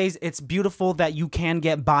nowadays, it's beautiful that you can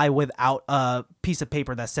get by without a piece of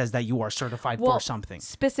paper that says that you are certified for something.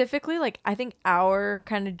 Specifically, like I think our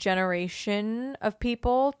kind of generation of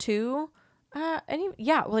people too.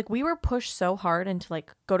 Like we were pushed so hard into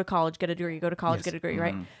like go to college, get a degree, go to college, get a degree,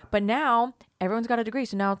 right? But now everyone's got a degree,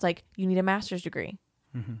 so now it's like you need a master's degree.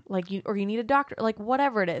 Like you need a doctor, like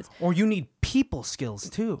whatever it is. Or you need people skills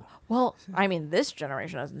too. Well, I mean, this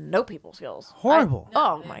generation has no people skills. Horrible.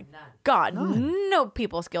 Oh my God, no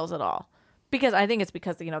people skills at all. Because I think it's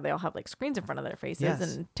because they all have like screens in front of their faces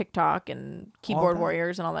and TikTok and keyboard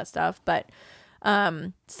warriors and all that stuff. But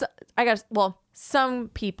so, I guess some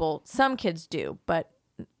kids do, but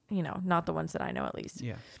not the ones that I know at least.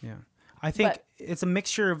 Yeah. I think it's a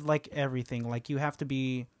mixture of like everything. Like you have to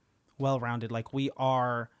be well-rounded. Like we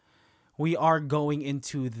are going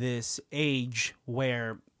into this age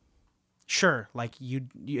where sure, like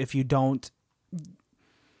if you don't,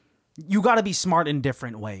 you got to be smart in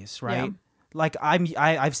different ways, right? Yeah. Like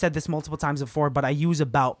I've said this multiple times before, but I use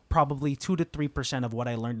about probably 2 to 3% of what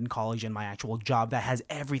I learned in college in my actual job that has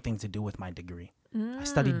everything to do with my degree. I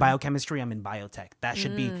studied biochemistry. I'm in biotech. That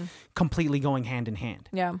should be completely going hand in hand.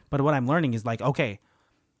 Yeah. But what I'm learning is like, okay,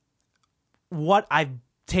 what I've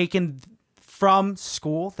taken from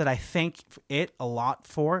school that I thank it a lot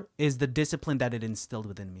for is the discipline that it instilled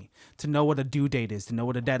within me. To know what a due date is, to know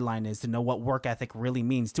what a deadline is, to know what work ethic really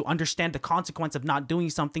means, to understand the consequence of not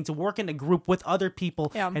doing something, to work in a group with other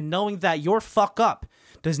people, and knowing that your fuck up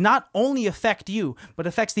does not only affect you, but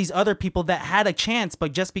affects these other people that had a chance,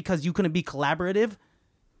 but just because you couldn't be collaborative.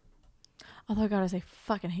 Although I gotta say,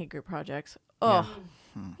 fucking hate group projects. Oh.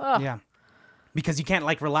 Yeah. Because you can't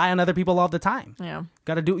like rely on other people all the time. Yeah.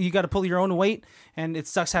 You gotta pull your own weight, and it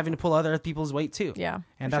sucks having to pull other people's weight too. Yeah.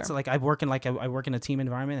 And that's like I work in a team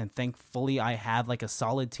environment, and thankfully I have like a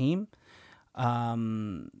solid team.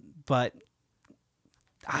 But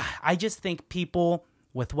I just think people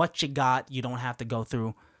with what you got, you don't have to go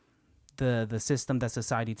through the system that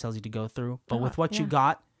society tells you to go through. But with what you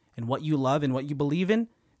got and what you love and what you believe in,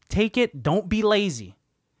 take it. Don't be lazy,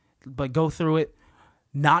 but go through it.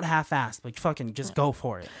 Not half-assed, but fucking just go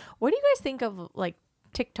for it. What do you guys think of like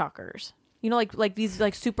TikTokers? You know, like these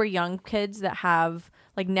like super young kids that have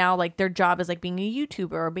like now like their job is like being a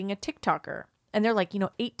YouTuber or being a TikToker. And they're like,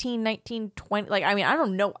 18, 19, 20. Like, I mean, I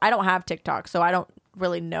don't know. I don't have TikTok, so I don't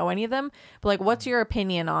really know any of them. But like, what's your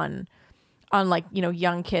opinion on like,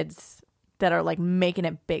 young kids that are like making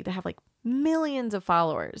it big, that have like millions of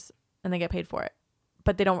followers and they get paid for it?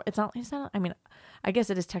 But they don't, it's not, I mean, I guess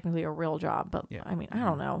it is technically a real job, but I mean, I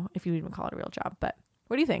don't know if you even call it a real job, but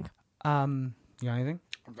what do you think? You got anything?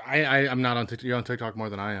 I'm not on TikTok. You're on TikTok more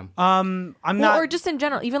than I am. I'm not. Or just in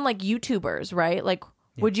general, even like YouTubers, right? Like,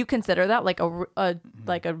 would you consider that like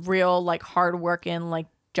a real, like hardworking, like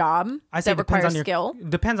job I say that requires skill?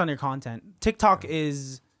 Depends on your content. TikTok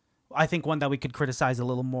is, I think, one that we could criticize a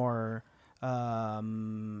little more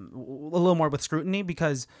with scrutiny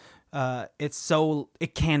because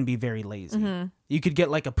it can be very lazy. Mm-hmm. You could get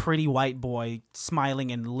like a pretty white boy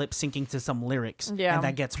smiling and lip syncing to some lyrics, and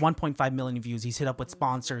that gets 1.5 million views. He's hit up with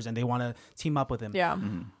sponsors and they want to team up with him. Yeah.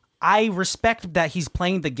 I respect that he's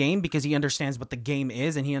playing the game because he understands what the game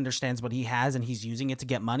is and he understands what he has and he's using it to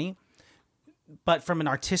get money. But from an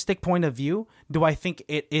artistic point of view, do I think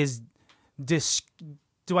it is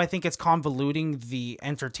do I think it's convoluting the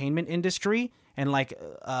entertainment industry and like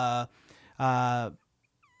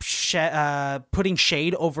putting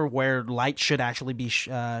shade over where light should actually be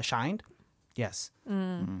shined? Yes.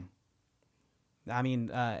 I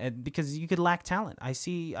mean, because you could lack talent. I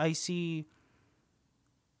see.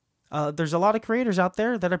 There's a lot of creators out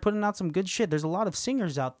there that are putting out some good shit. There's a lot of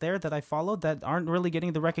singers out there that I follow that aren't really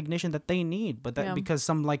getting the recognition that they need, but that because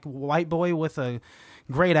some like white boy with a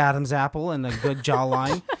great Adam's apple and a good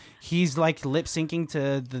jawline, he's like lip syncing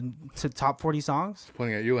to top 40 songs.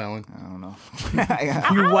 Pointing at you, Alan. I don't know.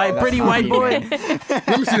 You pretty white boy.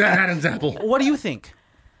 Let me see that Adam's apple. What do you think?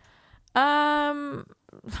 I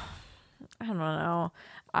don't know.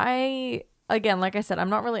 Again, like I said, I'm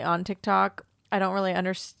not really on TikTok. I don't really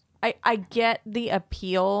understand. I get the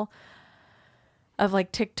appeal of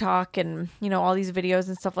like TikTok and, all these videos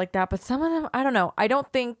and stuff like that. But some of them, I don't know. I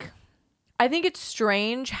think it's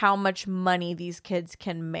strange how much money these kids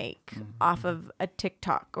can make off of a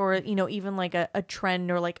TikTok or, even like a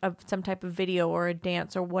trend or like some type of video or a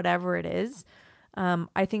dance or whatever it is.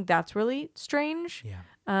 I think that's really strange. Yeah.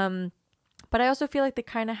 But I also feel like they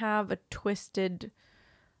kind of have a twisted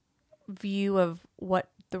view of what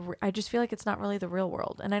I just feel like it's not really the real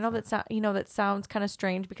world. And I know that that sounds kind of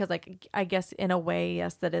strange because like, I guess in a way,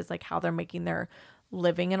 yes, that is like how they're making their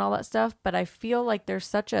living and all that stuff. But I feel like there's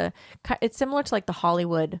it's similar to like the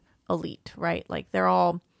Hollywood elite, right? Like they're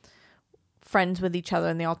all friends with each other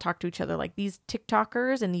and they all talk to each other. Like these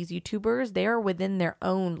TikTokers and these YouTubers, they are within their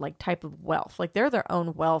own like type of wealth. Like they're their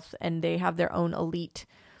own wealth and they have their own elite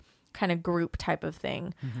kind of group type of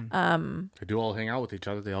thing. They do all hang out with each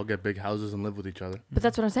other. They all get big houses and live with each other. But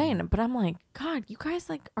that's what I'm saying. But I'm like, God, you guys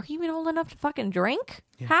like, are you even old enough to fucking drink?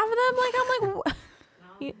 Half of them? Like, I'm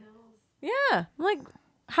like, yeah. I'm like,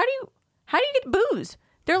 how do you get booze?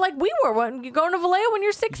 They're like, we were when you're going to Vallejo when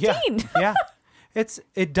you're 16. Yeah.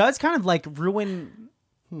 It does kind of like ruin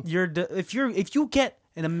your if you get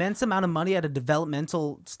an immense amount of money at a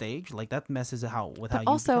developmental stage, like that messes with how you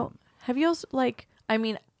become. Have you also like, I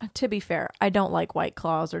mean, to be fair, I don't like White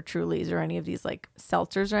Claws or Trulies or any of these like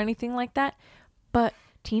seltzers or anything like that. But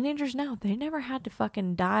teenagers now, they never had to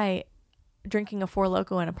fucking die drinking a Four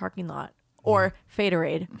Loko in a parking lot or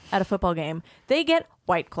Faderade at a football game. They get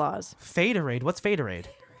White Claws. Faderade? What's Faderade?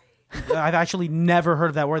 I've actually never heard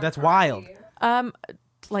of that word. That's wild.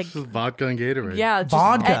 Like This is vodka and Gatorade. yeah, just,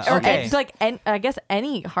 Vodka, okay. I guess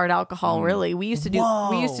any hard alcohol really. We used to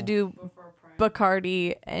do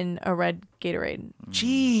Bacardi and a red Gatorade.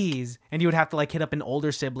 Jeez. And you would have to like hit up an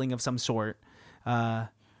older sibling of some sort.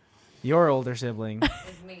 Your older sibling.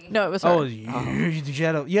 It's me. No, it was her. Oh, you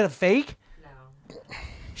had a fake? No.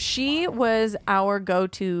 She was our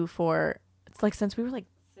go-to for, it's like since we were like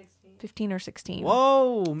 16. 15 or 16.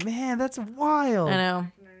 Whoa, man, that's wild. I know.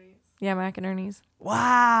 Yeah, Mac and Ernie's.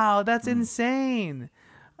 Wow, that's insane.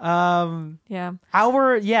 The Yeah.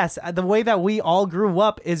 way that we all grew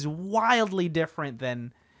up is wildly different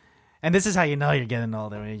than, and this is how you know you're getting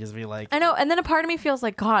older, when you just be like, I know. And then a part of me feels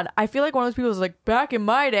like, God, I feel like one of those people is like, back in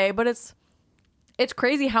my day, but it's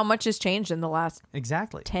crazy how much has changed in the last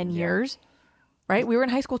exactly. 10 years. Right? We were in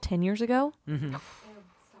high school 10 years ago.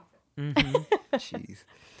 Jeez.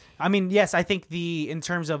 I mean, yes, I think in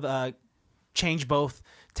terms of change both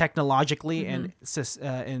technologically and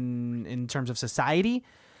in terms of society,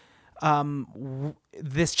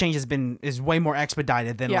 this change is way more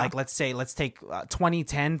expedited than like, let's take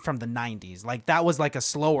 2010 from the 90s. Like that was like a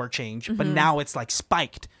slower change, but now it's like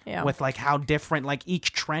spiked with like how different like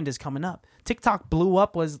each trend is coming up. TikTok blew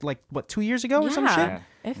up was like what, 2 years ago or some shit? Yeah.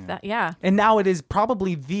 If that, yeah. And now it is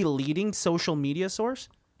probably the leading social media source.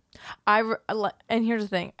 And here's the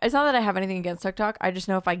thing. It's not that I have anything against TikTok. I just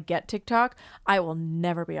know if I get TikTok, I will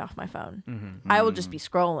never be off my phone. I will just be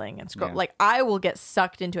scrolling and scroll. Yeah. Like I will get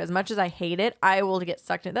sucked into it. As much as I hate it, I will get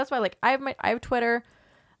sucked in. That's why like I have Twitter,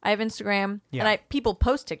 I have Instagram, and people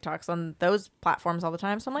post TikToks on those platforms all the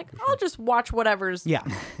time. So I'm like, I'll just watch whatever's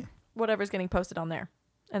getting posted on there.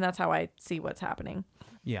 And that's how I see what's happening.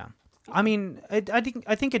 Yeah. I mean, I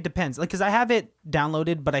think it depends. Like, because I have it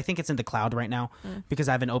downloaded, but I think it's in the cloud right now because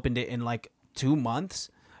I haven't opened it in like 2 months.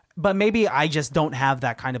 But maybe I just don't have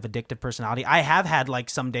that kind of addictive personality. I have had like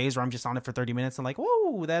some days where I'm just on it for 30 minutes and like,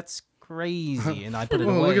 whoa, that's crazy, and I put it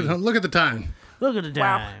away. Look at the time. Look at the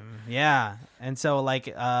Wow. time. Yeah. And so like,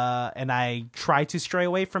 and I try to stray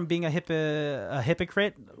away from being a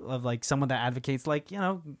hypocrite of like someone that advocates like,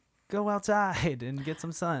 go outside and get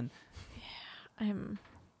some sun.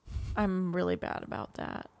 I'm really bad about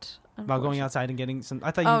that. About going outside and getting some.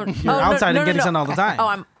 I thought Oh, you were outside and getting no. sun all the time. Oh,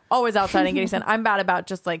 I'm always outside and getting sun. I'm bad about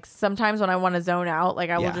just like sometimes when I want to zone out, like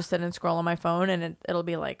I will Yeah. just sit and scroll on my phone and it'll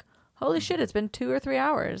be like, holy shit, it's been 2 or 3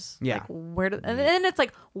 hours. Yeah. Like, and then it's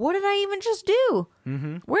like, what did I even just do?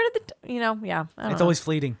 Mm-hmm. Where did yeah. I don't It's know. always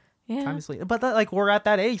fleeting. Yeah. Time is fleeting. But like we're at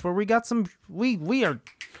that age where we got some. We are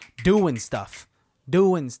doing stuff.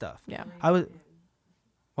 Yeah. What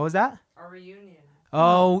was that? Our reunion.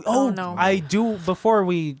 Oh no. I do. Before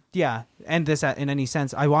we end this in any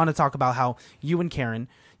sense, I want to talk about how you and Karen,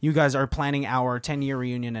 you guys are planning our 10-year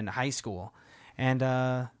reunion in high school, and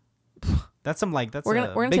that's We're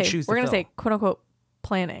gonna big say shoes to we're gonna fill. say quote unquote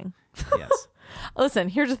planning. Yes. Listen,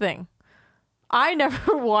 here's the thing. I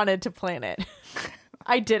never wanted to plan it.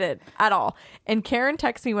 I didn't at all. And Karen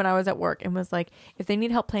texted me when I was at work and was like, if they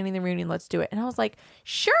need help planning the reunion, let's do it. And I was like,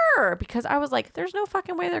 sure. Because I was like, there's no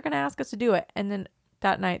fucking way they're going to ask us to do it. And then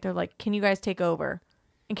that night they're like, can you guys take over?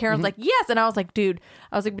 And Karen's like, yes. And I was like, dude,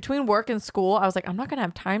 between work and school, I was like, I'm not going to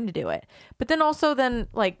have time to do it. But then also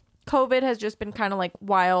like COVID has just been kind of like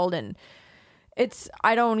wild. And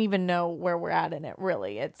I don't even know where we're at in it,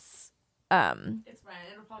 really. It's fine.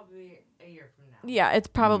 It'll probably be a year from now. Yeah, it's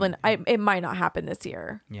probably it might not happen this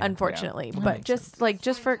year, Yeah. unfortunately. Yeah. But just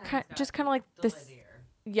for kind of like this, Delayed a year.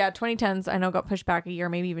 yeah, 2010s I know got pushed back a year,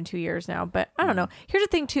 maybe even 2 years now. But I don't know. Here's the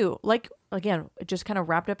thing too, like again, it just kind of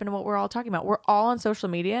wrapped up into what we're all talking about. We're all on social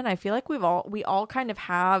media, and I feel like we all kind of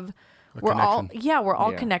have. We're all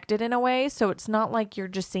Yeah. connected in a way, so it's not like you're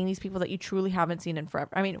just seeing these people that you truly haven't seen in forever.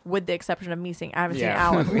 I mean, with the exception of me seeing, I haven't seen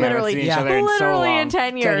Alan We haven't literally, seen each other in so long. in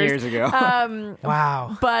 10 years. 10 years ago.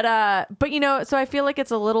 Wow. But so I feel like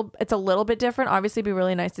it's a little bit different. Obviously, it'd be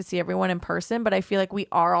really nice to see everyone in person, but I feel like we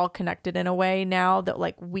are all connected in a way now that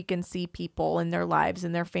like we can see people in their lives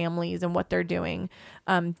and their families and what they're doing,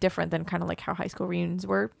 different than kind of like how high school reunions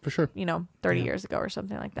were For sure. 30 years ago or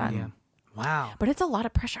something like that. Yeah. Wow. But it's a lot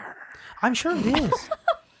of pressure. I'm sure it is.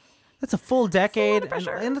 That's a full decade,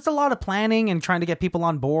 and it's a lot of planning and trying to get people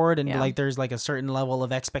on board, and Yeah. like there's like a certain level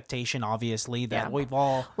of expectation, obviously, that Yeah. we've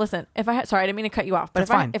all. Listen, sorry, I didn't mean to cut you off, but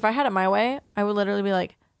That's fine. if I had it my way, I would literally be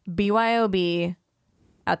like BYOB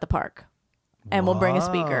at the park, and we'll bring a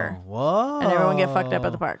speaker, Whoa. and everyone get fucked up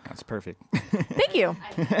at the park. That's perfect. Thank you.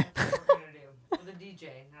 I think that's what we're gonna do with a DJ.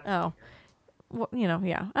 Not a Oh, well,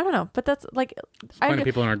 yeah, I don't know, but that's like, Plenty of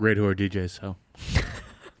people in our grade who are DJs, so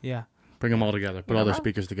Yeah. bring them all together. Put all their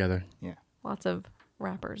speakers together. Yeah. lots of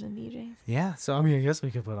rappers and DJs. Yeah. So I mean, I guess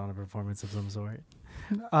we could put on a performance of some sort.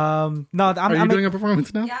 No, Are you doing a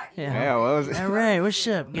performance now? Yeah, what was it? All right, what's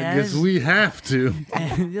up, I guess we have to.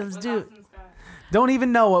 Let's do it. Don't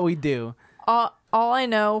even know what we do. All I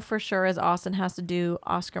know for sure is Austin has to do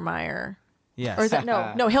Oscar Mayer. Yes. Or is that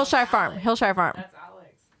no Hillshire Farm? Hillshire Farm. That's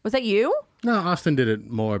Alex. Was that you? No, Austin did it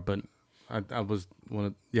more, but I was one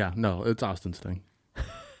of. Yeah, no, it's Austin's thing.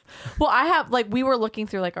 Well, I have we were looking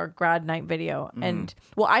through our grad night video, and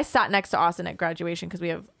I sat next to Austin at graduation because we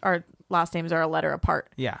have our last names are a letter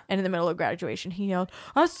apart. Yeah. And in the middle of graduation, he yelled,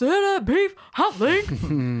 "I said a beef hot link."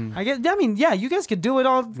 I mean, yeah, you guys could do it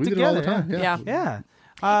all We together. did it all the time. Yeah.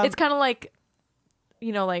 Yeah. It's kind of like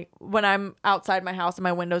when I'm outside my house and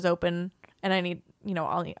my window's open and I need,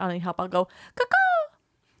 I'll need help. I'll go, "Caw-caw."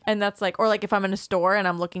 And that's or if I'm in a store and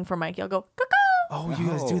I'm looking for Mikey, I'll go, "Caw-caw." Oh, you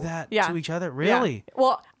guys do that Yeah. to each other? Yeah. Really?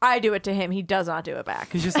 Well, I do it to him. He does not do it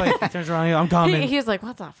back. He's just he turns around, I'm coming. He's like,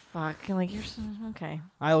 "What the fuck?" And you're okay.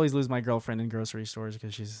 I always lose my girlfriend in grocery stores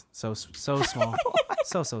because she's so small.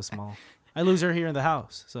 so small. I lose her here in the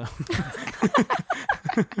house. So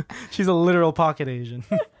she's a literal pocket Asian.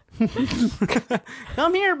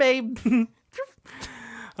 Come here, babe.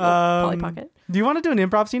 Polly Pocket. Do you want to do an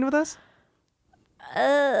improv scene with us?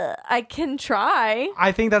 I can try.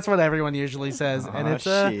 I think that's what everyone usually says, and it's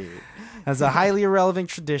a highly irrelevant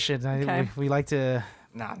tradition. Okay. We like to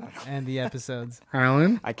No. end the episodes.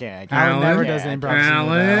 Alan? I can't. Alan never Alan? does an improv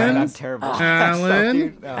Alan? scene. I'm terrible.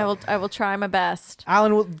 Alan? I will try my best.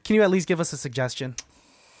 Alan, can you at least give us a suggestion?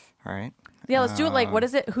 All right. Yeah, let's do it. What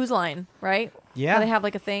is it? Whose line? Right? Yeah. Where they have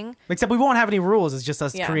a thing. Except we won't have any rules. It's just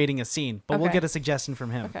us Yeah. creating a scene. But we'll Okay. get a suggestion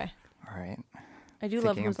from him. Okay. All right. I do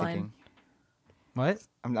love whose line. What?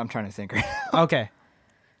 I'm trying to think right now. Okay.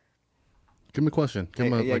 Give him a question. Give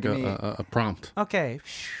him Yeah, give me- a prompt. Okay.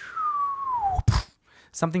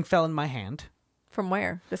 Something fell in my hand. From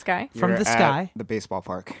where? This guy? From You're the at sky. The baseball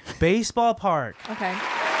park. Baseball park. Okay.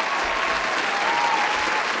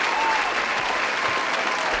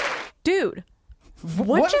 Dude,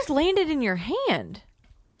 what just landed in your hand?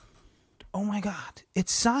 Oh my God.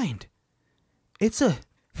 It's signed. It's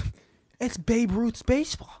Babe Ruth's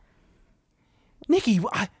baseball. Nikki,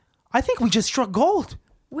 I think we just struck gold.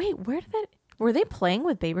 Wait, were they playing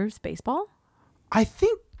with Babe Ruth's baseball? I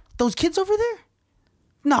think those kids over there?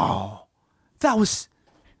 No. That was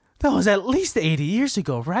at least 80 years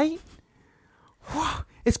ago, right? Whoa,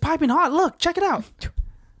 it's piping hot. Look, check it out.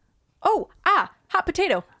 Oh, hot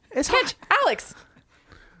potato. It's Catch, Alex.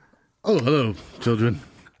 Oh, hello, children.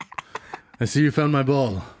 I see you found my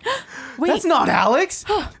ball. Wait, That's not Alex.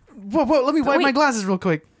 Whoa, let me wipe Wait. my glasses real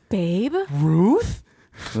quick. Babe? Ruth?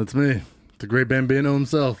 That's me, the great Bambino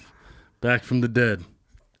himself, back from the dead.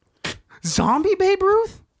 Zombie Babe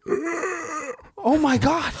Ruth? Oh my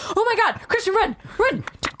God. Oh my God, Christian, run!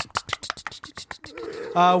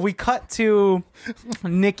 We cut to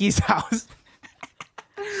Nikki's house,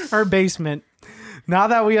 her basement. Now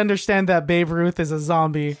that we understand that Babe Ruth is a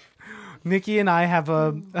zombie, Nikki and I have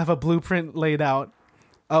a blueprint laid out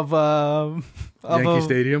of Yankee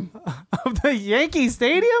Stadium. of the Yankee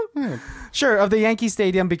Stadium. Sure, of the Yankee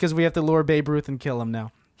Stadium because we have to lure Babe Ruth and kill him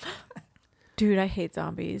now. Dude, I hate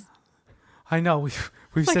zombies. I know we've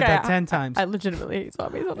said that 10 times. I legitimately hate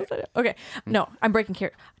zombies. Okay, no, I'm breaking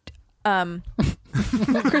character.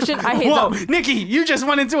 Christian, I hate Whoa, zombies. Nikki, you just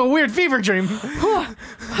went into a weird fever dream.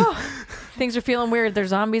 Things are feeling weird. There's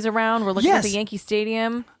zombies around. We're looking at the Yes. Yankee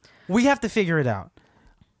Stadium. We have to figure it out.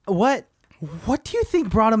 What do you think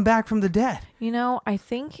brought him back from the dead? I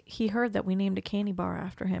think he heard that we named a candy bar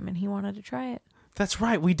after him and he wanted to try it. That's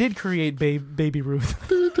right. We did create Baby Ruth.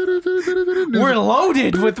 We're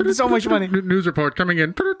loaded with so much money. News report coming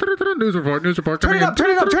in. News report coming in. Turn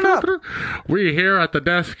it up. We here at the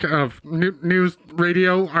desk of News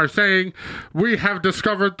Radio are saying we have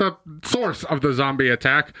discovered the source of the zombie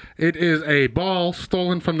attack. It is a ball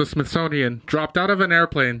stolen from the Smithsonian, dropped out of an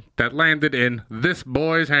airplane that landed in this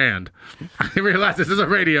boy's hand. I realize this is a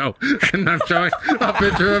radio, and I'm showing a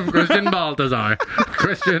picture of Christian Baltazar.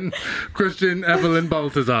 Christian Evelyn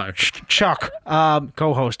Baltazar. Chuck,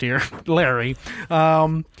 co-host here, Larry.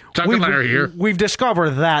 Chuck and Larry here. We've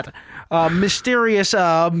discovered that mysterious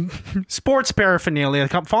sports paraphernalia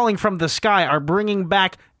falling from the sky are bringing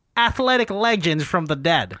back athletic legends from the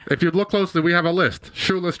dead. If you look closely, we have a list.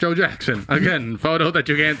 Shoeless Joe Jackson. Again, photo that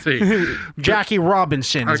you can't see. Jackie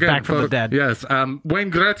Robinson is back from the dead. Yes.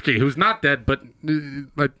 Wayne Gretzky, who's not dead, but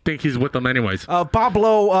I think he's with them anyways.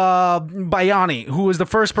 Pablo Bayani, who was the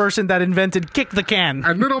first person that invented kick the can.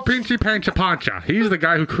 And little Pinchy Pancha Pancha. He's the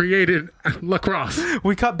guy who created lacrosse.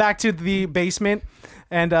 We cut back to the basement,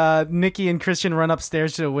 and Nikki and Christian run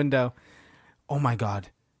upstairs to the window. Oh my God.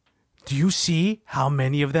 Do you see how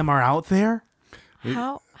many of them are out there?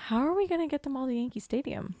 How are we gonna get them all to Yankee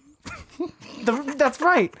Stadium? That's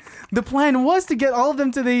right. The plan was to get all of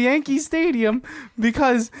them to the Yankee Stadium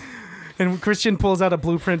because... And Christian pulls out a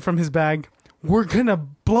blueprint from his bag. We're gonna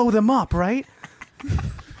blow them up, right?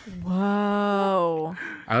 Whoa.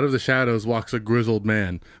 Out of the shadows walks a grizzled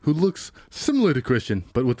man who looks similar to Christian,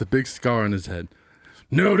 but with a big scar on his head.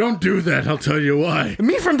 No, don't do that. I'll tell you why.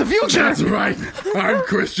 Me from the future. That's right. I'm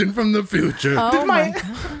Christian from the future. Oh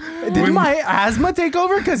Did my asthma take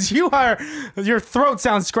over? Because your throat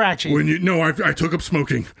sounds scratchy. I took up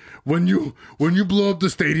smoking. When you blow up the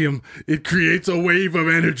stadium, it creates a wave of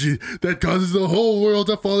energy that causes the whole world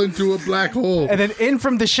to fall into a black hole. And then in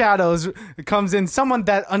from the shadows comes in someone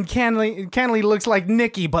that uncannily looks like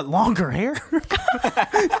Nikki, but longer hair.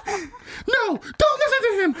 No, don't listen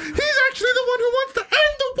to him. He's actually the one who wants to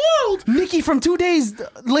end the world. Nikki from 2 days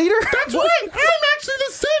later? That's right. I'm actually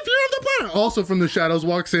the savior of the planet. Also from the shadows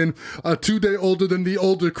walks in a 2 day older than the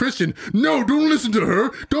older Christian. No, don't listen to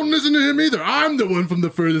her. Don't listen to him either. I'm the one from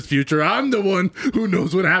the furthest future. I'm the one who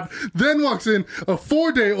knows what happened. Then walks in a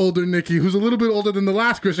 4 day older Nikki, who's a little bit older than the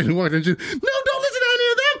last Christian who walked in. She, no, don't listen to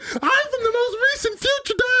any of them. I'm from the most recent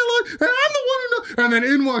future dialogue, and I'm the one who knows. And then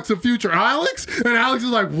in walks a future Alex, and Alex is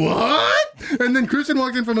like, what? And then Christian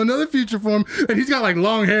walks in from another future form, and he's got like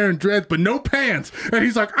long hair and dreads, but no pants. And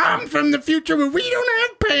he's like, I'm from the future where we don't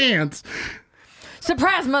have pants.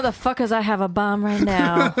 Surprise, motherfuckers, I have a bomb right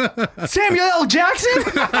now. Samuel L. Jackson?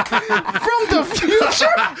 From the future?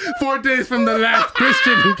 4 days from the last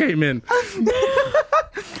Christian who came in.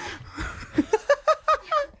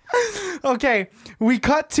 Okay, we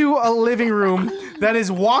cut to a living room that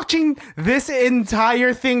is watching this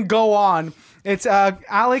entire thing go on. It's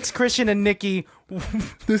Alex, Christian, and Nikki.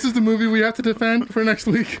 This is the movie we have to defend for next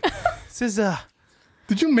week. This is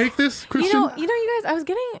Did you make this, Christian? You guys, I was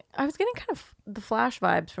getting kind of the Flash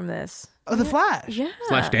vibes from this. Oh, the Flash. Yeah.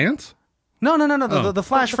 Flash Dance? No. The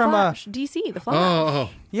Flash The from Flash, DC, the Flash. Oh.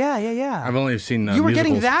 Yeah. I've only seen You were musicals.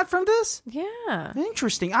 getting that from this? Yeah.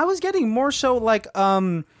 Interesting. I was getting more so like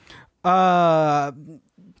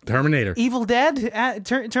Terminator. Evil Dead,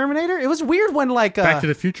 Terminator. It was weird when like Back to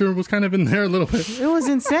the Future was kind of in there a little bit. it was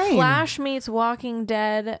insane. Flash meets Walking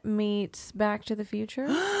Dead meets Back to the Future.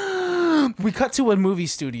 We cut to a movie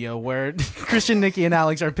studio where Christian, Nikki, and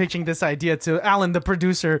Alex are pitching this idea to Alan, the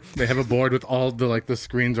producer. They have a board with all the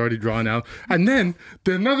screens already drawn out. And then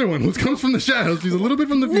another one who comes from the shadows. He's a little bit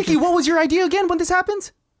from the future. Nikki, what was your idea again when this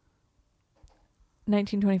happens?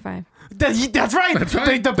 1925. That's right. That's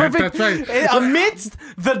right. The perfect. That's right. Amidst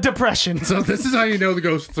the depression. So this is how you know the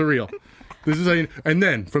ghosts are real. This is how you, and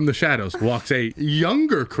then from the shadows walks a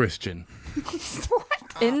younger Christian.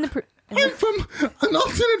 I'm from an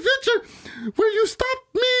alternate future where you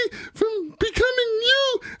stopped me from becoming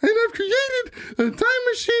you, and I've created a time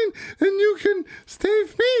machine, and you can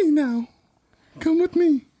save me now. Come with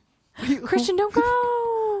me. Christian, don't go.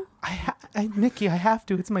 Nikki, I have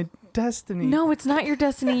to. It's my destiny. No, it's not your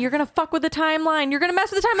destiny. You're gonna fuck with the timeline. You're gonna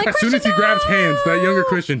mess with the timeline. As soon as he grabs hands, that younger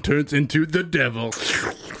Christian turns into the devil.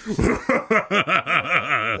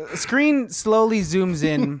 Screen slowly zooms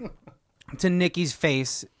in to Nikki's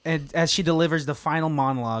face and as she delivers the final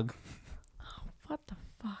monologue. What the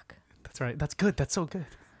fuck? That's right. That's good. That's so good.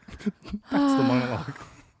 That's the monologue.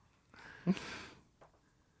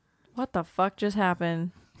 What the fuck just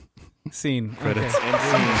happened? Scene. Credits.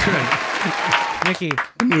 Okay. Nikki,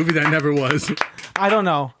 A movie that never was. I don't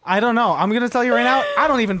know. I'm going to tell you right now. I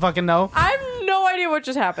don't even fucking know. I have no idea what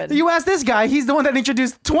just happened. You asked this guy. He's the one that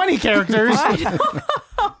introduced 20 characters.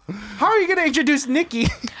 How are you going to introduce Nikki?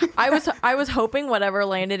 I was hoping whatever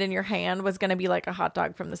landed in your hand was going to be like a hot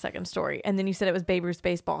dog from the second story. And then you said it was Babe Ruth's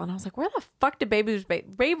baseball. And I was like, where the fuck did Babe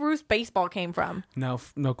Ruth's baseball came from? No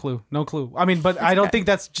clue. No clue. I mean, but I don't think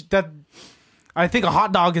that. I think a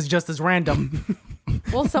hot dog is just as random.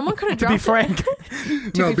 Well, someone could have To dropped be frank.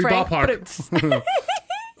 No, be frank, ballpark.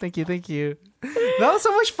 Thank you. That was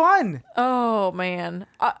so much fun. Oh, man.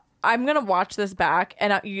 I'm going to watch this back.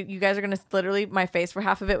 And you guys are going to literally, my face for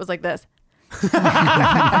half of it was like this. Because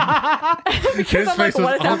I'm like,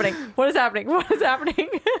 what is happening? What is happening? What is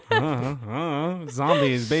happening?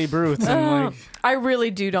 Zombies, Babe Ruth. And like, I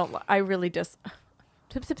really don't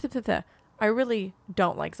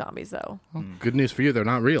like zombies though. Good news for you, they're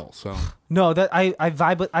not real. So no, that I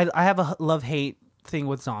vibe with. I have a love-hate thing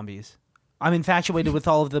with zombies. I'm infatuated with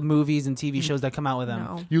all of the movies and TV shows that come out with them.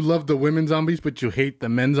 No. you love the women zombies, but you hate the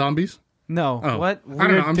men zombies. No, Oh, what? I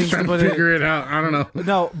don't know. I'm Weird just trying things to put figure it out. I don't know.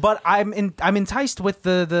 No, but I'm enticed with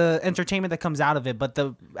the entertainment that comes out of it, but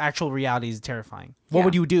the actual reality is terrifying. What Yeah.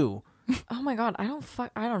 would you do? Oh my god, I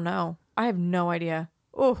don't know. I have no idea.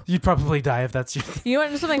 Oh, You'd probably die if that's you. you know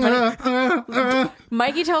what? Something funny.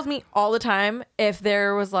 Mikey tells me all the time if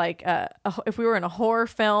there was like if we were in a horror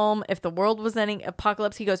film, if the world was ending,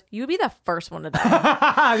 apocalypse, he goes, "You would be the first one to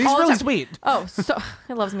die." He's All the really time. sweet. Oh, so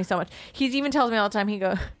he loves me so much. He even tells me all the time. He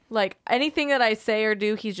go like anything that I say or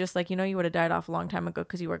do, he's just like, you would have died off a long time ago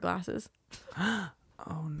because you wear glasses.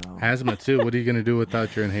 Oh no. Asthma too. What are you gonna do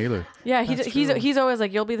without your inhaler? Yeah, he's always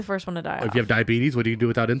like, you'll be the first one to die. If you have diabetes, what do you do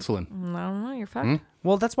without insulin? I don't know. You're fucked.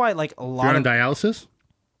 Well, that's why like a If lot you're on of dialysis,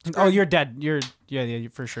 Oh, you're dead. You're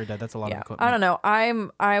for sure dead. That's a lot of Yeah, equipment. I don't know.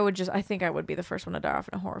 I think I would be the first one to die off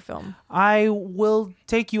in a horror film. I will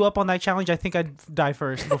take you up on that challenge. I think I'd die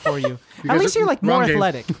first before you. At guys least are- you're like more wrong game.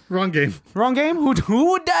 athletic. wrong game. Wrong game? Who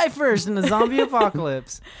would die first in the zombie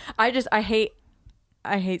apocalypse? I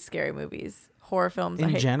hate scary movies, horror films. I In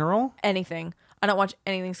hate general? anything. I don't watch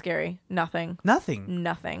anything scary. Nothing. Nothing.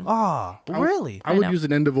 Nothing. Oh, really? I would know. use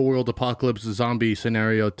an end of a world apocalypse zombie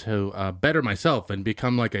scenario to better myself and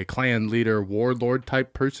become like a clan leader, warlord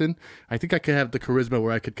type person. I think I could have the charisma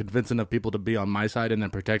where I could convince enough people to be on my side and then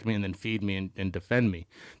protect me and then feed me and defend me.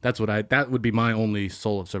 That would be my only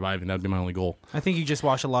soul of surviving. That would be my only goal. I think you just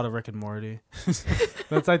watch a lot of Rick and Morty.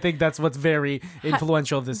 I think that's what's very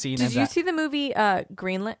influential of the scene. Did and you that- see the movie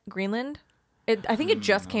Greenland? I think it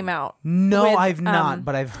just came out. No, with, I've not,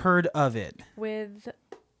 but I've heard of it. with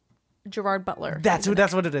Gerard Butler. That's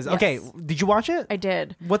what it is. Yes. Okay, did you watch it? I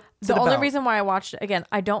did. What's The it only about? reason why I watched it again,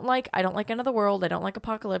 I don't like End of the World. I don't like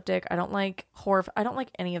apocalyptic. I don't like horror. I don't like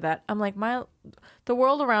any of that. I'm like the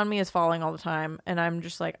world around me is falling all the time, and I'm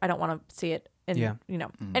just like I don't want to see it. And Yeah.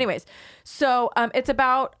 Anyways, so it's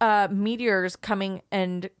about meteors coming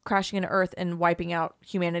and crashing into Earth and wiping out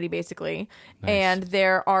humanity basically. And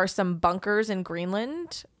there are some bunkers in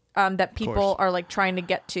Greenland that people are like trying to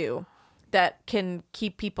get to that can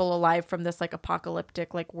keep people alive from this like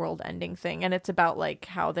apocalyptic like world ending thing. And it's about like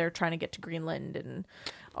how they're trying to get to Greenland and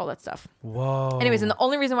all that stuff. Whoa. Anyways, and the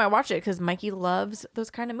only reason why I watched it because Mikey loves those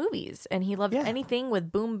kind of movies and he loves Yeah. anything with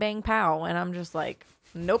boom bang pow, and I'm just like,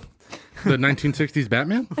 nope. The 1960s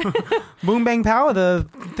Batman? Boom Bang Pow, the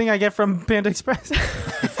thing I get from Panda Express.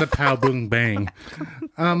 It's the pow boom bang.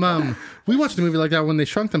 We watched a movie like that when they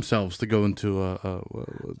shrunk themselves to go into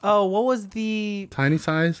Oh, what was the tiny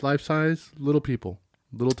size, life size, little people,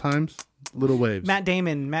 little times, little waves, Matt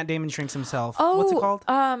Damon shrinks himself. Oh, What's it called?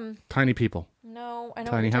 tiny people, No, I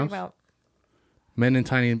know Tiny what you're house? talking about. men in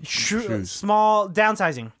tiny shoes. Small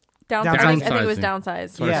downsizing. Downsizing. I think it was Downsizing.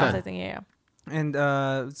 downsized. what I Yeah. said. Downsizing, yeah. And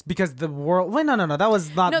it's because the world wait, no, that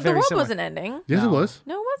was not No, the very world similar. wasn't ending. Yes, No. it was.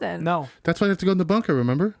 No, it wasn't. No. That's why they have to go in the bunker.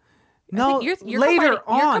 Remember? No, think you're later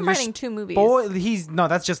combining- you're on, combining two movies.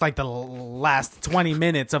 That's just like the last 20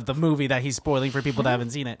 minutes of the movie that he's spoiling for people that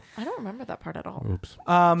haven't seen it. I don't remember that part at all. Oops.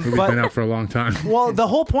 Movie's but been out for a long time. well, the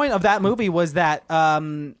whole point of that movie was that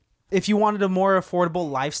if you wanted a more affordable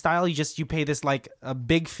lifestyle, you pay this like a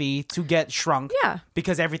big fee to get shrunk. Yeah.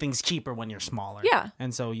 Because everything's cheaper when you're smaller. Yeah.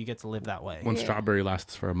 And so you get to live that way. One strawberry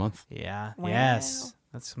lasts for a month. Yeah. Wow. Yes.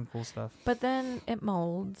 That's some cool stuff. But then it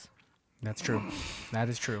molds That's true. That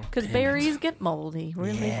is true. because berries get moldy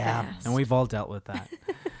really fast. And we've all dealt with that.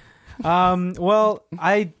 Well,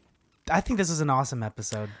 I think this was an awesome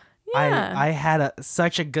episode. Yeah. I had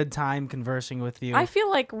such a good time conversing with you. I feel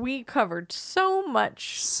like we covered so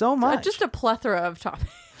much. So much. Just a plethora of topics.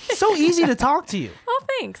 so easy to talk to you. Oh,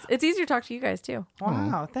 thanks. It's easier to talk to you guys too.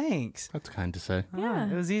 Wow, thanks. That's kind to say. Yeah.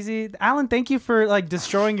 It was easy. Alan, thank you for like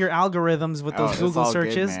destroying your algorithms with those that's Google all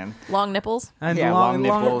searches. Good, man. Long nipples, And Yeah, long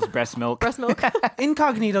nipples, breast milk. breast milk.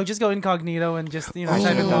 incognito, just go incognito and just I type should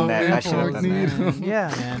it have down. done that. I should have done that.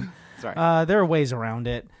 Yeah, man. Sorry. There are ways around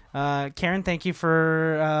it. Karen, thank you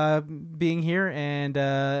for being here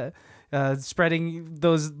and spreading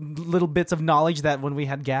those little bits of knowledge that when we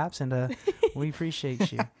had gaps, and we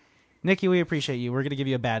appreciate you. Nikki, we appreciate you. We're going to give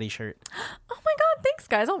you a baddie shirt. Oh my god, thanks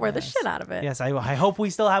guys. I'll wear the shit out of it. Yes, I hope we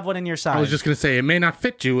still have one in your size. I was just gonna say it may not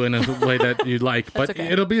fit you in a way that you'd like, but okay.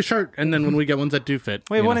 it'll be a shirt. And then when we get ones that do fit,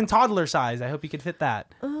 We have you one know. in toddler size. I hope you could fit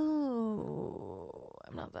that. Ooh,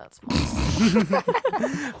 I'm not that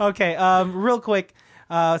small. Okay, real quick,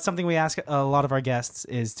 something we ask a lot of our guests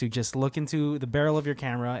is to just look into the barrel of your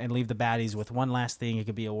camera and leave the baddies with one last thing. It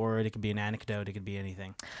could be a word, it could be an anecdote, it could be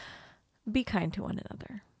anything. Be kind to one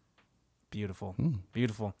another. Beautiful.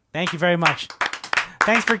 Beautiful. Thank you very much.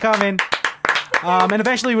 Thanks for coming. And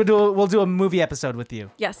eventually we'll do a movie episode with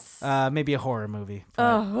you. Yes. Maybe a horror movie.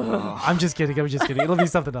 I'm just kidding. It'll be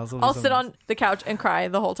something else. I'll sit on the couch and cry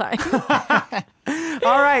the whole time.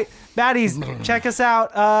 All right, baddies, check us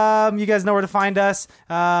out. You guys know where to find us.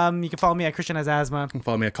 You can follow me at Christian Has Asthma.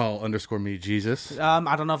 Follow me at call_me_Jesus.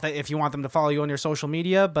 I don't know if you want them to follow you on your social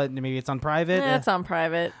media, but maybe it's on private. It's on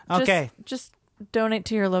private. Okay. Just donate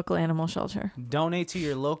to your local animal shelter. Donate to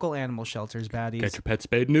your local animal shelters, baddies. Get your pet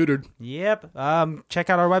spayed and neutered. Yep. Check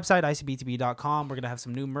out our website, icbtb.com. We're going to have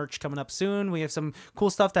some new merch coming up soon. We have some cool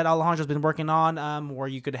stuff that Alejandro's been working on where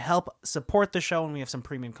you could help support the show, and we have some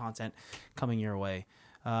premium content coming your way.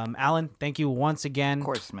 Alan, thank you once again Of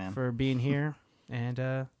course, man. for being here.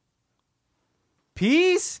 And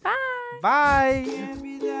peace. Bye. Bye. Can't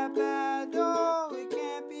be that bad, oh, it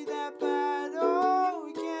can't be that bad, oh,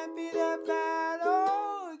 it can't be that bad,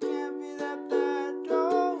 oh, it can't be that bad,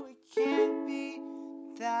 oh, it can't be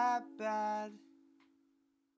that bad.